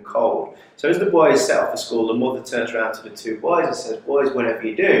and cold. So as the boys set off to school, the mother turns around to the two boys and says, "Boys, whatever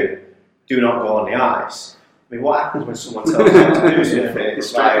you do not go on the ice." I mean, what happens when someone tells you to do something?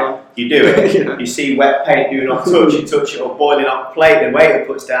 It's like, you do it. You see wet paint, do not touch, you touch it, or boiling up plate, the waiter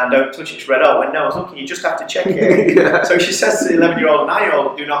puts down, don't touch it, it's red hot. When no one's looking, you just have to check it. So she says to the 11-year-old and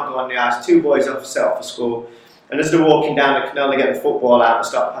 9-year-old, "Do not go on the ice." Two boys set off for school. And as they're walking down the canal, they get the football out and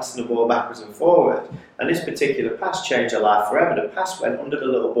start passing the ball backwards and forwards. And this particular pass changed their life forever. The pass went under the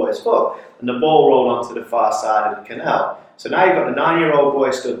little boy's foot, and the ball rolled onto the far side of the canal. So now you've got the 9-year-old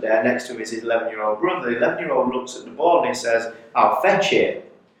boy stood there, next to him is his 11-year-old brother. The 11-year-old looks at the ball and he says, "I'll fetch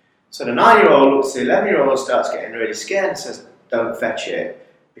it." So the 9-year-old looks at the 11-year-old and starts getting really scared and says, "Don't fetch it,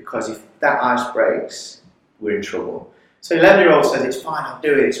 because if that ice breaks, we're in trouble." So the 11-year-old says, "It's fine, I'll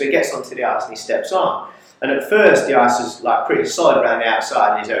do it." So he gets onto the ice and he steps on. And at first the ice is like pretty solid around the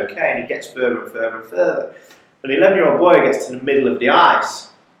outside and he's okay, and he gets further and further and further. And the 11-year-old boy gets to the middle of the ice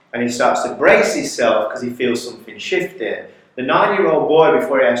and he starts to brace himself because he feels something shifting. The 9-year-old boy,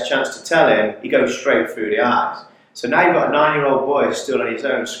 before he has a chance to tell him, he goes straight through the ice. So now you've got a 9-year-old boy who's still on his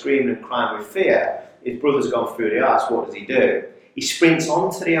own, screaming and crying with fear. His brother's gone through the ice. What does he do? He sprints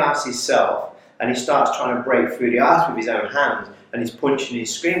onto the ice himself and he starts trying to break through the ice with his own hands, and he's punching,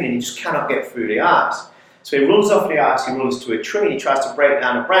 he's screaming, and he just cannot get through the ice. So he runs off the ice, he runs to a tree, and he tries to break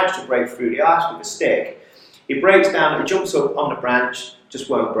down a branch to break through the ice with a stick. He breaks down, he jumps up on the branch, just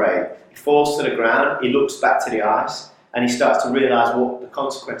won't break. He falls to the ground, he looks back to the ice, and he starts to realise what the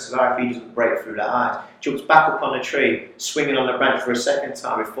consequences are if he doesn't break through that ice. Jumps back up on the tree, swinging on the branch for a second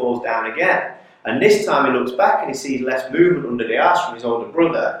time, he falls down again. And this time he looks back and he sees less movement under the ice from his older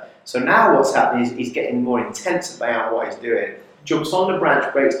brother. So now what's happening is he's getting more intense about what he's doing. Jumps on the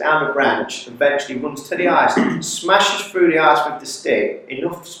branch, breaks down the branch, eventually runs to the ice, smashes through the ice with the stick,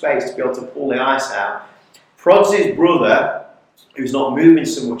 enough space to be able to pull the ice out, prods his brother, who's not moving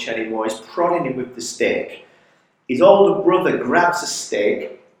so much anymore, he's prodding him with the stick. His older brother grabs the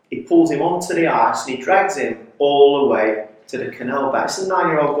stick, he pulls him onto the ice, and he drags him all the way to the canal bank. It's a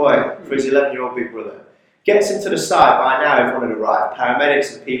 9-year-old boy for his 11-year-old big brother. Gets him to the side. By now everyone had arrived,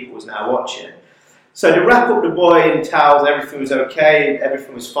 paramedics and people was now watching. So they wrap up the boy in towels, everything was okay,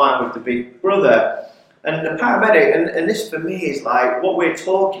 everything was fine with the big brother. And the paramedic, and this for me is like what we're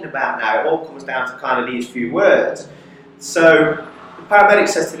talking about now, it all comes down to kind of these few words. So the paramedic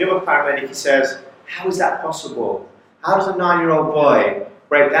says to the other paramedic, he says, "How is that possible? How does a 9-year-old boy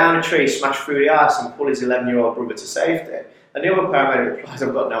break down a tree, smash through the ice and pull his 11-year-old brother to safety?" And the other paramedic replies,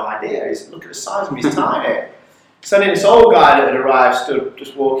 "I've got no idea. Look at the size of him, he's tiny." So then this old guy that had arrived stood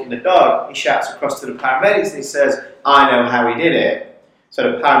just walking the dog. He shouts across to the paramedics and he says, "I know how he did it." So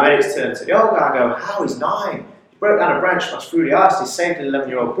the paramedics turn to the old guy and go, "How? He's 9. He broke down a branch, smashed through the ice, he saved an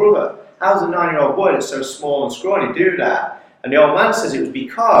 11-year-old brother. How does a 9-year-old boy that's so small and scrawny do that?" And the old man says it was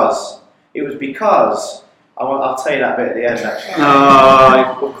because I'll tell you that bit at the end,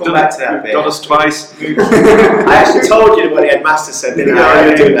 actually. We'll come back to that bit. Got us twice. I actually told you what the headmaster said, didn't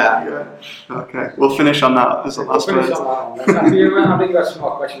I? I do that. Yeah. Okay, we'll finish on that as the last We'll word. finish on that one. Have you got some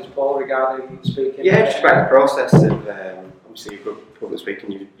more questions, Paul, regarding speaking? Yeah, just about the process of obviously you're good public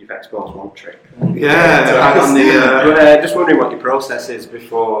speaking. You've exposed one trick. Yeah, on just wondering what your process is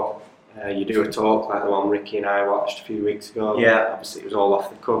before you do a talk like the one Ricky and I watched a few weeks ago. Yeah. Obviously it was all off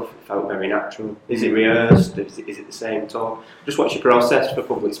the cuff. It felt very natural. Is it rehearsed? Is it the same talk? Just what's your process for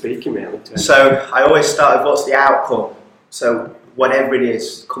public speaking, really? So I always start with what's the outcome. So whatever it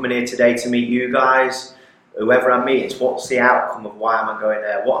is, coming here today to meet you guys, whoever I meet, it's what's the outcome of why am I going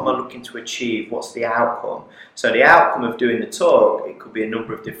there? What am I looking to achieve? What's the outcome? So the outcome of doing the talk, it could be a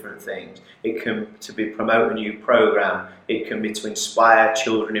number of different things. It can be promote a new program. It can be to inspire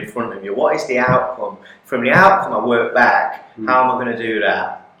children in front of you. What is the outcome? From the outcome, I work back. How am I going to do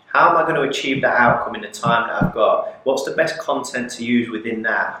that? How am I going to achieve that outcome in the time that I've got? What's the best content to use within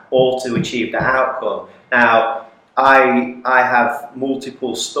that, all to achieve that outcome? Now, I have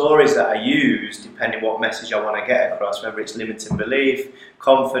multiple stories that I use depending what message I want to get across, whether it's limiting belief,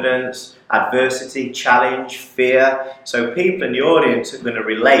 confidence, adversity, challenge, fear. So people in the audience are going to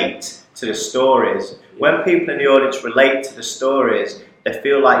relate to the stories. When people in the audience relate to the stories, they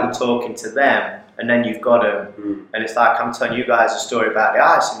feel like you're talking to them, and then you've got them. And it's like I'm telling you guys a story about the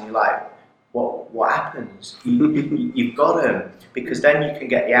ice, and you're like, what happens? You've got them. Because then you can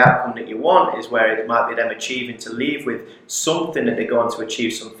get the outcome that you want, is where it might be them achieving to leave with something that they go on to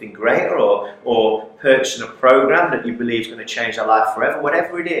achieve something greater, or purchasing a program that you believe is going to change their life forever,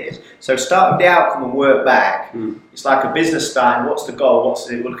 whatever it is. So start with the outcome and work back. It's like a business starting. What's the goal? What's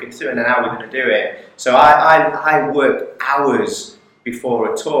it we're looking to do, and then how we're going to do it. So I work hours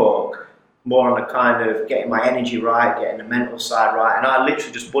before a talk, more on the kind of getting my energy right, getting the mental side right, and I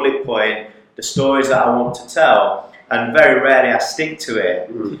literally just bullet point the stories that I want to tell. And very rarely I stick to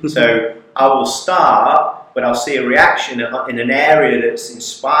it. So I will start, but I'll see a reaction in an area that's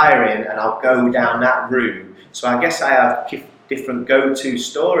inspiring, and I'll go down that route. So I guess I have different go-to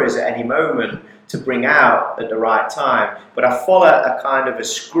stories at any moment to bring out at the right time. But I follow a kind of a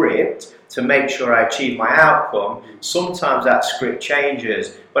script to make sure I achieve my outcome. Sometimes that script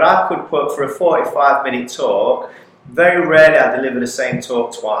changes, but I could put for a 45-minute talk, very rarely I deliver the same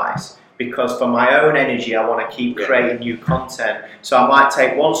talk twice. Because for my own energy, I want to keep creating new content. So I might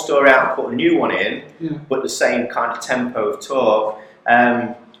take one story out and put a new one in, but the same kind of tempo of talk.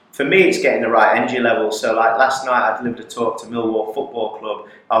 For me, it's getting the right energy level. So like last night, I delivered a talk to Millwall Football Club.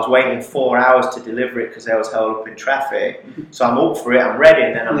 I was waiting 4 hours to deliver it because I was held up in traffic. So I'm up for it, I'm ready,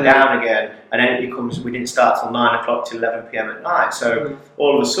 and then I'm down again. And then it becomes, we didn't start till 9 o'clock till 11 p.m. at night. So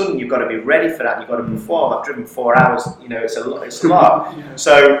all of a sudden, you've got to be ready for that. You've got to perform. I've driven 4 hours, it's a lot.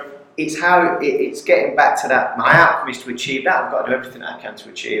 So it's how it's getting back to that. My outcome is to achieve that. I've got to do everything I can to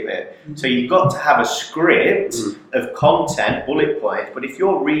achieve it. So you've got to have a script of content, bullet points. But if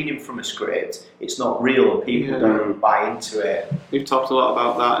you're reading from a script, it's not real, and people don't buy into it. We've talked a lot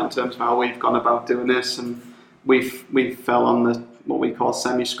about that in terms of how we've gone about doing this, and we fell on the what we call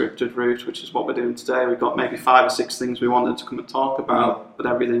semi-scripted route, which is what we're doing today. We've got maybe 5 or 6 things we wanted to come and talk about, but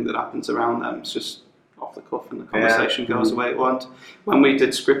everything that happens around them is just off the cuff, and the conversation goes the way it wants. When we did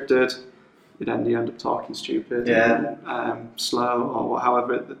scripted, you end up talking stupid, slow, or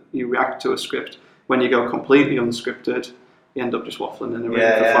however you react to a script. When you go completely unscripted, you end up just waffling in a room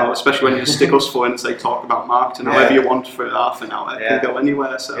for flow, especially when you stick us for and say talk about marketing, however you want for half an hour. It can go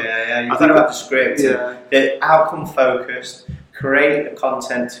anywhere. So you've got to have the script, the outcome focused, create the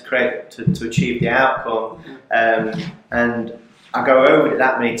content to achieve the outcome, and I go over it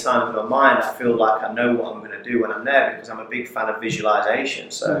that many times in my mind, I feel like I know what I'm going to do when I'm there, because I'm a big fan of visualization.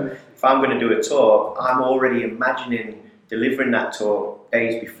 So if I'm going to do a talk, I'm already imagining delivering that talk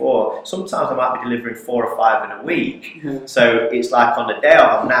days before. Sometimes I might be delivering 4 or 5 in a week. So it's like on the day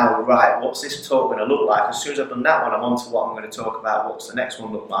of, I'm now, right, what's this talk going to look like? As soon as I've done that one, I'm on to what I'm going to talk about, what's the next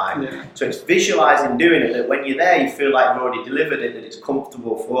one look like? So it's visualizing doing it, that when you're there, you feel like you've already delivered it, that it's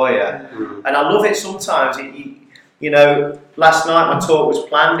comfortable for you. And I love it sometimes. Last night my talk was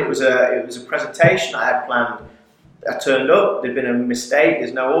planned. It was a presentation I had planned. I turned up, there'd been a mistake,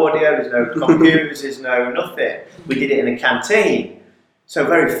 there's no audio, there's no computers, there's no nothing. We did it in a canteen. So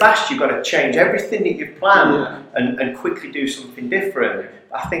very fast, you've got to change everything that you've planned and quickly do something different.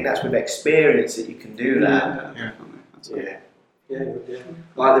 I think that's with experience that you can do that.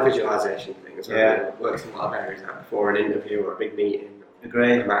 Like the visualization thing as well. It works in a lot of areas, like before an interview or a big meeting, or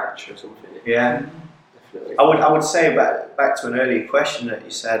a match or something. Definitely. I would say back to an earlier question that you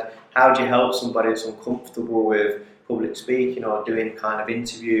said, how do you help somebody that's uncomfortable with public speaking or doing kind of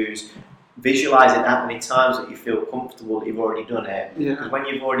interviews? visualise it that many times that you feel comfortable that you've already done it. Yeah. Because when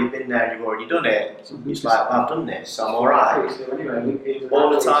you've already been there and you've already done it, it's like, well, I've done this, so I'm alright. All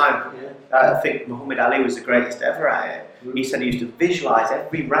the time. I think Muhammad Ali was the greatest ever at it. He said he used to visualise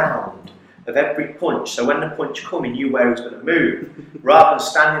every round of every punch, so when the punch comes, he knew where he was going to move, rather than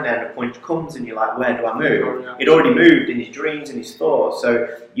standing there and the punch comes and you're like, where do I move? He'd already moved in his dreams and his thoughts, so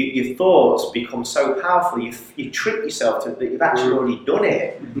your thoughts become so powerful, you trick yourself that you've actually already done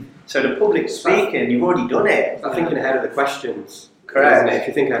it. So the public speaking, you've already done it. It's like thinking ahead of the questions. Correct. Isn't it? If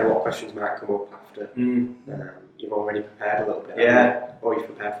you think ahead of what questions might come up after, you've already prepared a little bit. Yeah. Or you've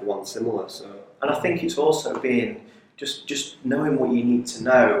prepared for one similar. So. And I think it's also being just knowing what you need to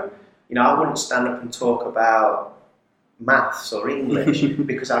know. You know, I wouldn't stand up and talk about maths or English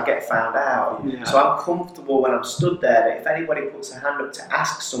because I'll get found out. Yeah. So I'm comfortable when I'm stood there that if anybody puts a hand up to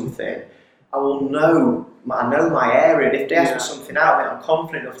ask something, I will know. I know my area, and if they ask me something out of it, I'm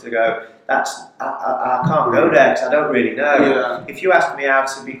confident enough to go, I can't go there because I don't really know. Yeah. If you ask me how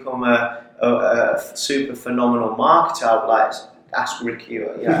to become a super phenomenal marketer, I would like ask Ricky.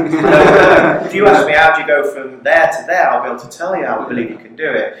 If you ask me how do you go from there to there, I'll be able to tell you. I believe you can do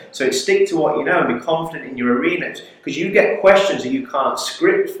it. So it's stick to what you know and be confident in your arena, because you get questions that you can't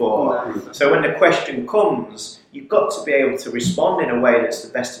script for. So when the question comes, you've got to be able to respond in a way that's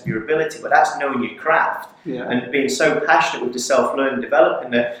the best of your ability, but that's knowing your craft and being so passionate with the self-learning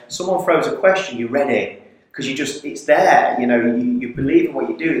developing that someone throws a question, you're ready, because it's there, you know, you believe in what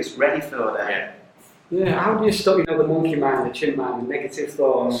you do, it's ready for that. Yeah, how do you stop, you know, the monkey mind, the chimp mind, the negative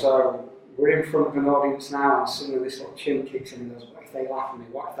thoughts? So we're in front of an audience now and suddenly this little chimp kicks in and goes, what if they laugh at me,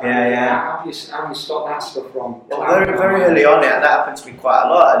 what if they How do you stop that stuff from... Well, very early on, that happened to me quite a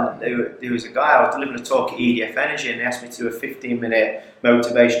lot, and there was a guy, I was delivering a talk at EDF Energy and they asked me to do a 15-minute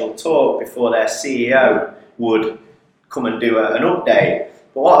motivational talk before their CEO would come and do an update.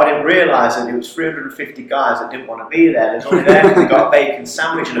 But what I didn't realise is there was 350 guys that didn't want to be there. There's only there because they got a bacon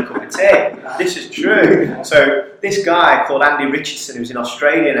sandwich and a cup of tea. This is true. So this guy called Andy Richardson, who's in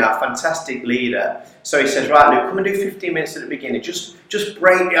Australia now, fantastic leader. So he says, right, Luke, come and do 15 minutes at the beginning. Just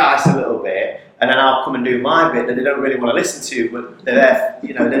break the ice a little bit, and then I'll come and do my bit that they don't really want to listen to, but they're there,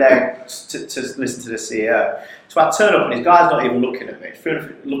 you know, they're there to listen to the CEO. So I turn up and this guy's not even looking at me. He's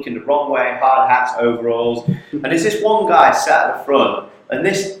looking the wrong way, hard hats, overalls. And there's this one guy sat at the front. And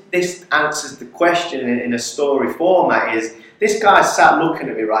this answers the question in a story format is, this guy sat looking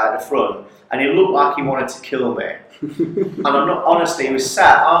at me right at the front and he looked like he wanted to kill me. And I'm not, honestly, he was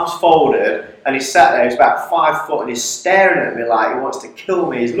sat, arms folded, and he sat there, he's about 5 foot and he's staring at me like he wants to kill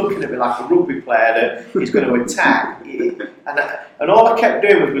me. He's looking at me like a rugby player that he's going to attack. And all I kept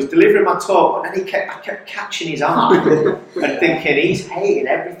doing was delivering my talk, and then I kept catching his eye and thinking, he's hating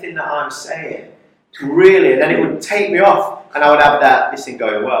everything that I'm saying. Really, and then it would take me off. And I would have this thing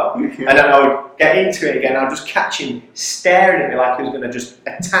going well. And then I would get into it again. I would just catch him staring at me like he was going to just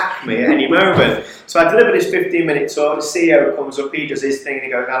attack me at any moment. So I delivered this 15-minute talk. The CEO comes up, he does his thing, and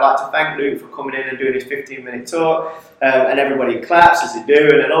he goes, I'd like to thank Luke for coming in and doing his 15-minute talk. And everybody claps as they do.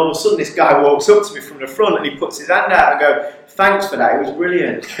 And then all of a sudden, this guy walks up to me from the front and he puts his hand out and goes, thanks for that, it was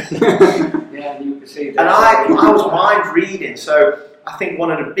brilliant. Yeah, you can see that. And I was mind reading. So I think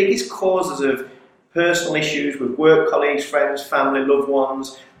one of the biggest causes of personal issues with work colleagues, friends, family, loved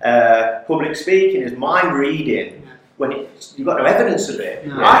ones, public speaking is mind reading when you've got no evidence of it.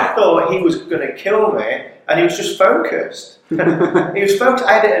 Yeah. I thought he was going to kill me and he was just focused. He was focused.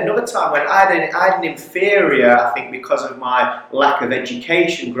 I had it another time when I had an inferior, I think because of my lack of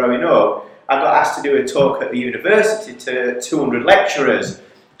education growing up, I got asked to do a talk at the university to 200 lecturers.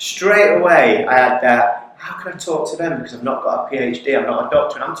 Straight away I had that, how can I talk to them because I've not got a PhD, I'm not a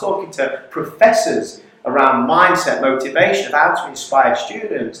doctor, and I'm talking to professors around mindset, motivation, of how to inspire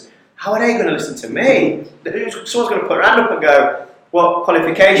students. How are they going to listen to me? Someone's going to put their hand up and go, what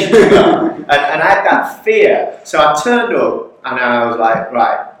qualifications you got? And I had that fear. So I turned up and I was like,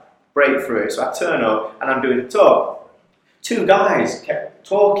 right, break through it. So I turn up and I'm doing the talk. 2 guys kept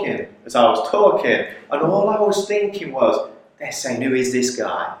talking as I was talking, and all I was thinking was, they're saying, who is this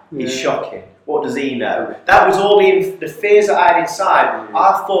guy? He's shocking. What does he know? That was all the fears that I had inside.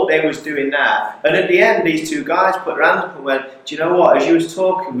 I thought they was doing that. And at the end, these 2 guys put their hands up and went, do you know what? As you was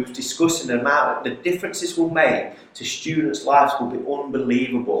talking, we was discussing the difference this will make to students' lives will be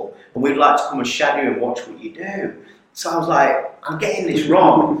unbelievable. And we'd like to come and shadow you and watch what you do. So I was like, I'm getting this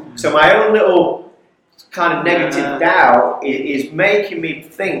wrong. So my own little kind of negative doubt is making me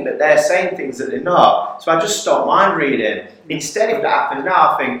think that they're saying things that they're not. So I just stopped mind reading. Instead, if that happens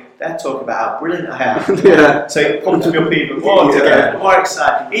now, I think they're talking about how brilliant I am. So it pumps me up even more to get more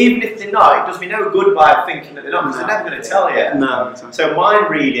excited. Even if they're not, it does me no good by thinking that they're not, because they're never going to tell you. No, exactly. So mind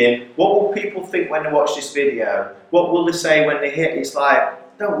reading, what will people think when they watch this video? What will they say when they hit? It's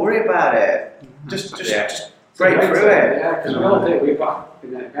like, don't worry about it. Just break through it. Yeah, because we all do. We've got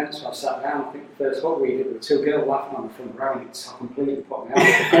in the events where I sat down, I think the first one we did with two girls laughing on the front row, and it's completely put me out.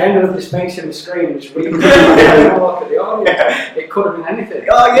 I ended up just facing the screen and just reading. Look at the audience. It could have been anything.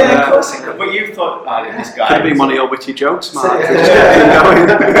 Oh yeah, of course it could. But you thought, this guy. Could have been one of your witty jokes, Mark. So,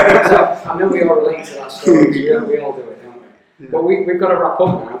 I know we all relate to that story. We all do it, don't we? Yeah. But we've got to wrap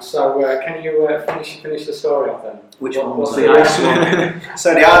up now. So can you finish the story off then? Which one was the ice one?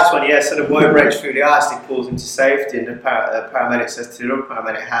 So the ice one, so the boy breaks through the ice, he pulls him to safety, and the paramedic says to the other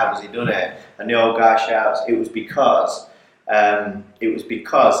paramedic, how has he done it? And the old guy shouts, it was because, and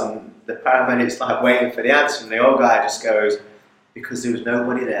the paramedic's like waiting for the answer, and the old guy just goes, because there was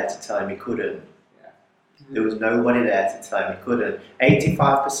nobody there to tell him he couldn't. There was nobody there to tell him he couldn't.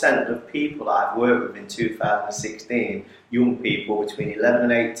 85% of people I've worked with in 2016, young people between 11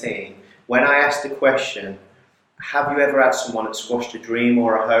 and 18, when I asked the question, have you ever had someone that squashed a dream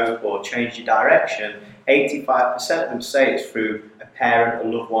or a hope or changed your direction? 85% of them say it's through a parent, a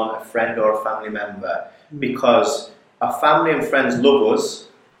loved one, a friend or a family member. Because our family and friends love us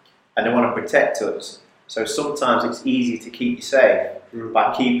and they want to protect us. So sometimes it's easy to keep you safe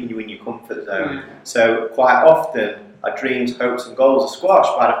by keeping you in your comfort zone. So quite often our dreams, hopes and goals are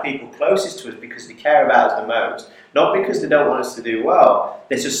squashed by the people closest to us because they care about us the most. Not because they don't want us to do well,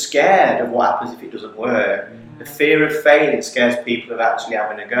 they're just scared of what happens if it doesn't work. The fear of failing scares people of actually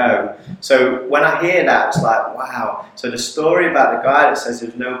having a go. So when I hear that, it's like, wow. So the story about the guy that says there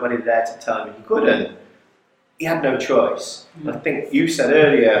was nobody there to tell him he couldn't, he had no choice. I think you said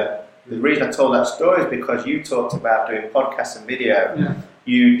earlier, the reason I told that story is because you talked about doing podcasts and video.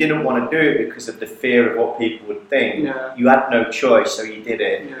 You didn't want to do it because of the fear of what people would think. You had no choice, so you did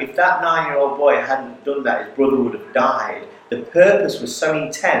it. If that 9-year-old boy hadn't done that, his brother would have died. The purpose was so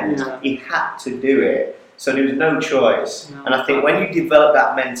intense, he had to do it. So there was no choice. And I think when you develop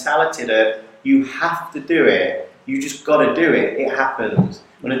that mentality that you have to do it, you just got to do it, it happens.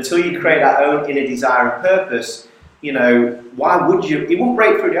 And until you create that own inner desire and purpose, why would you? He wouldn't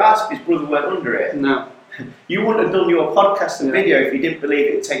break through the ice if his brother went under it. No. You wouldn't have done your podcast and video if you didn't believe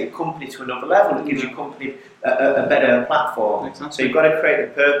it would take your company to another level. It gives your company a better platform. Exactly. So you've got to create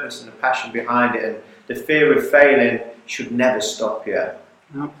the purpose and the passion behind it, and the fear of failing should never stop you.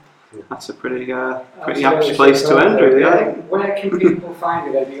 No. That's a pretty apt place to end, really. Where can people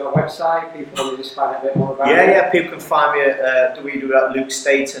find you? Have you got a website? People want to just find out a bit more about it? Yeah, people can find me at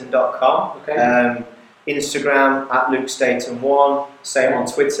www.lukestaton.com. Instagram at LukeStaton1, same on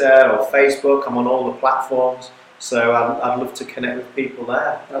Twitter or Facebook. I'm on all the platforms, so I'd love to connect with people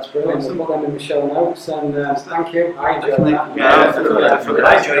there. That's brilliant. We'll put them in the show notes, and thank you. I enjoyed that. Definitely.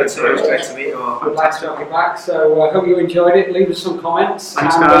 I enjoyed it too. It was great to meet you all. We'd like to have you back, so I hope you enjoyed it. Leave us some comments.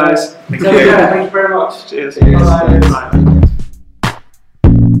 Thanks, guys. Thank you very much. Cheers. Bye.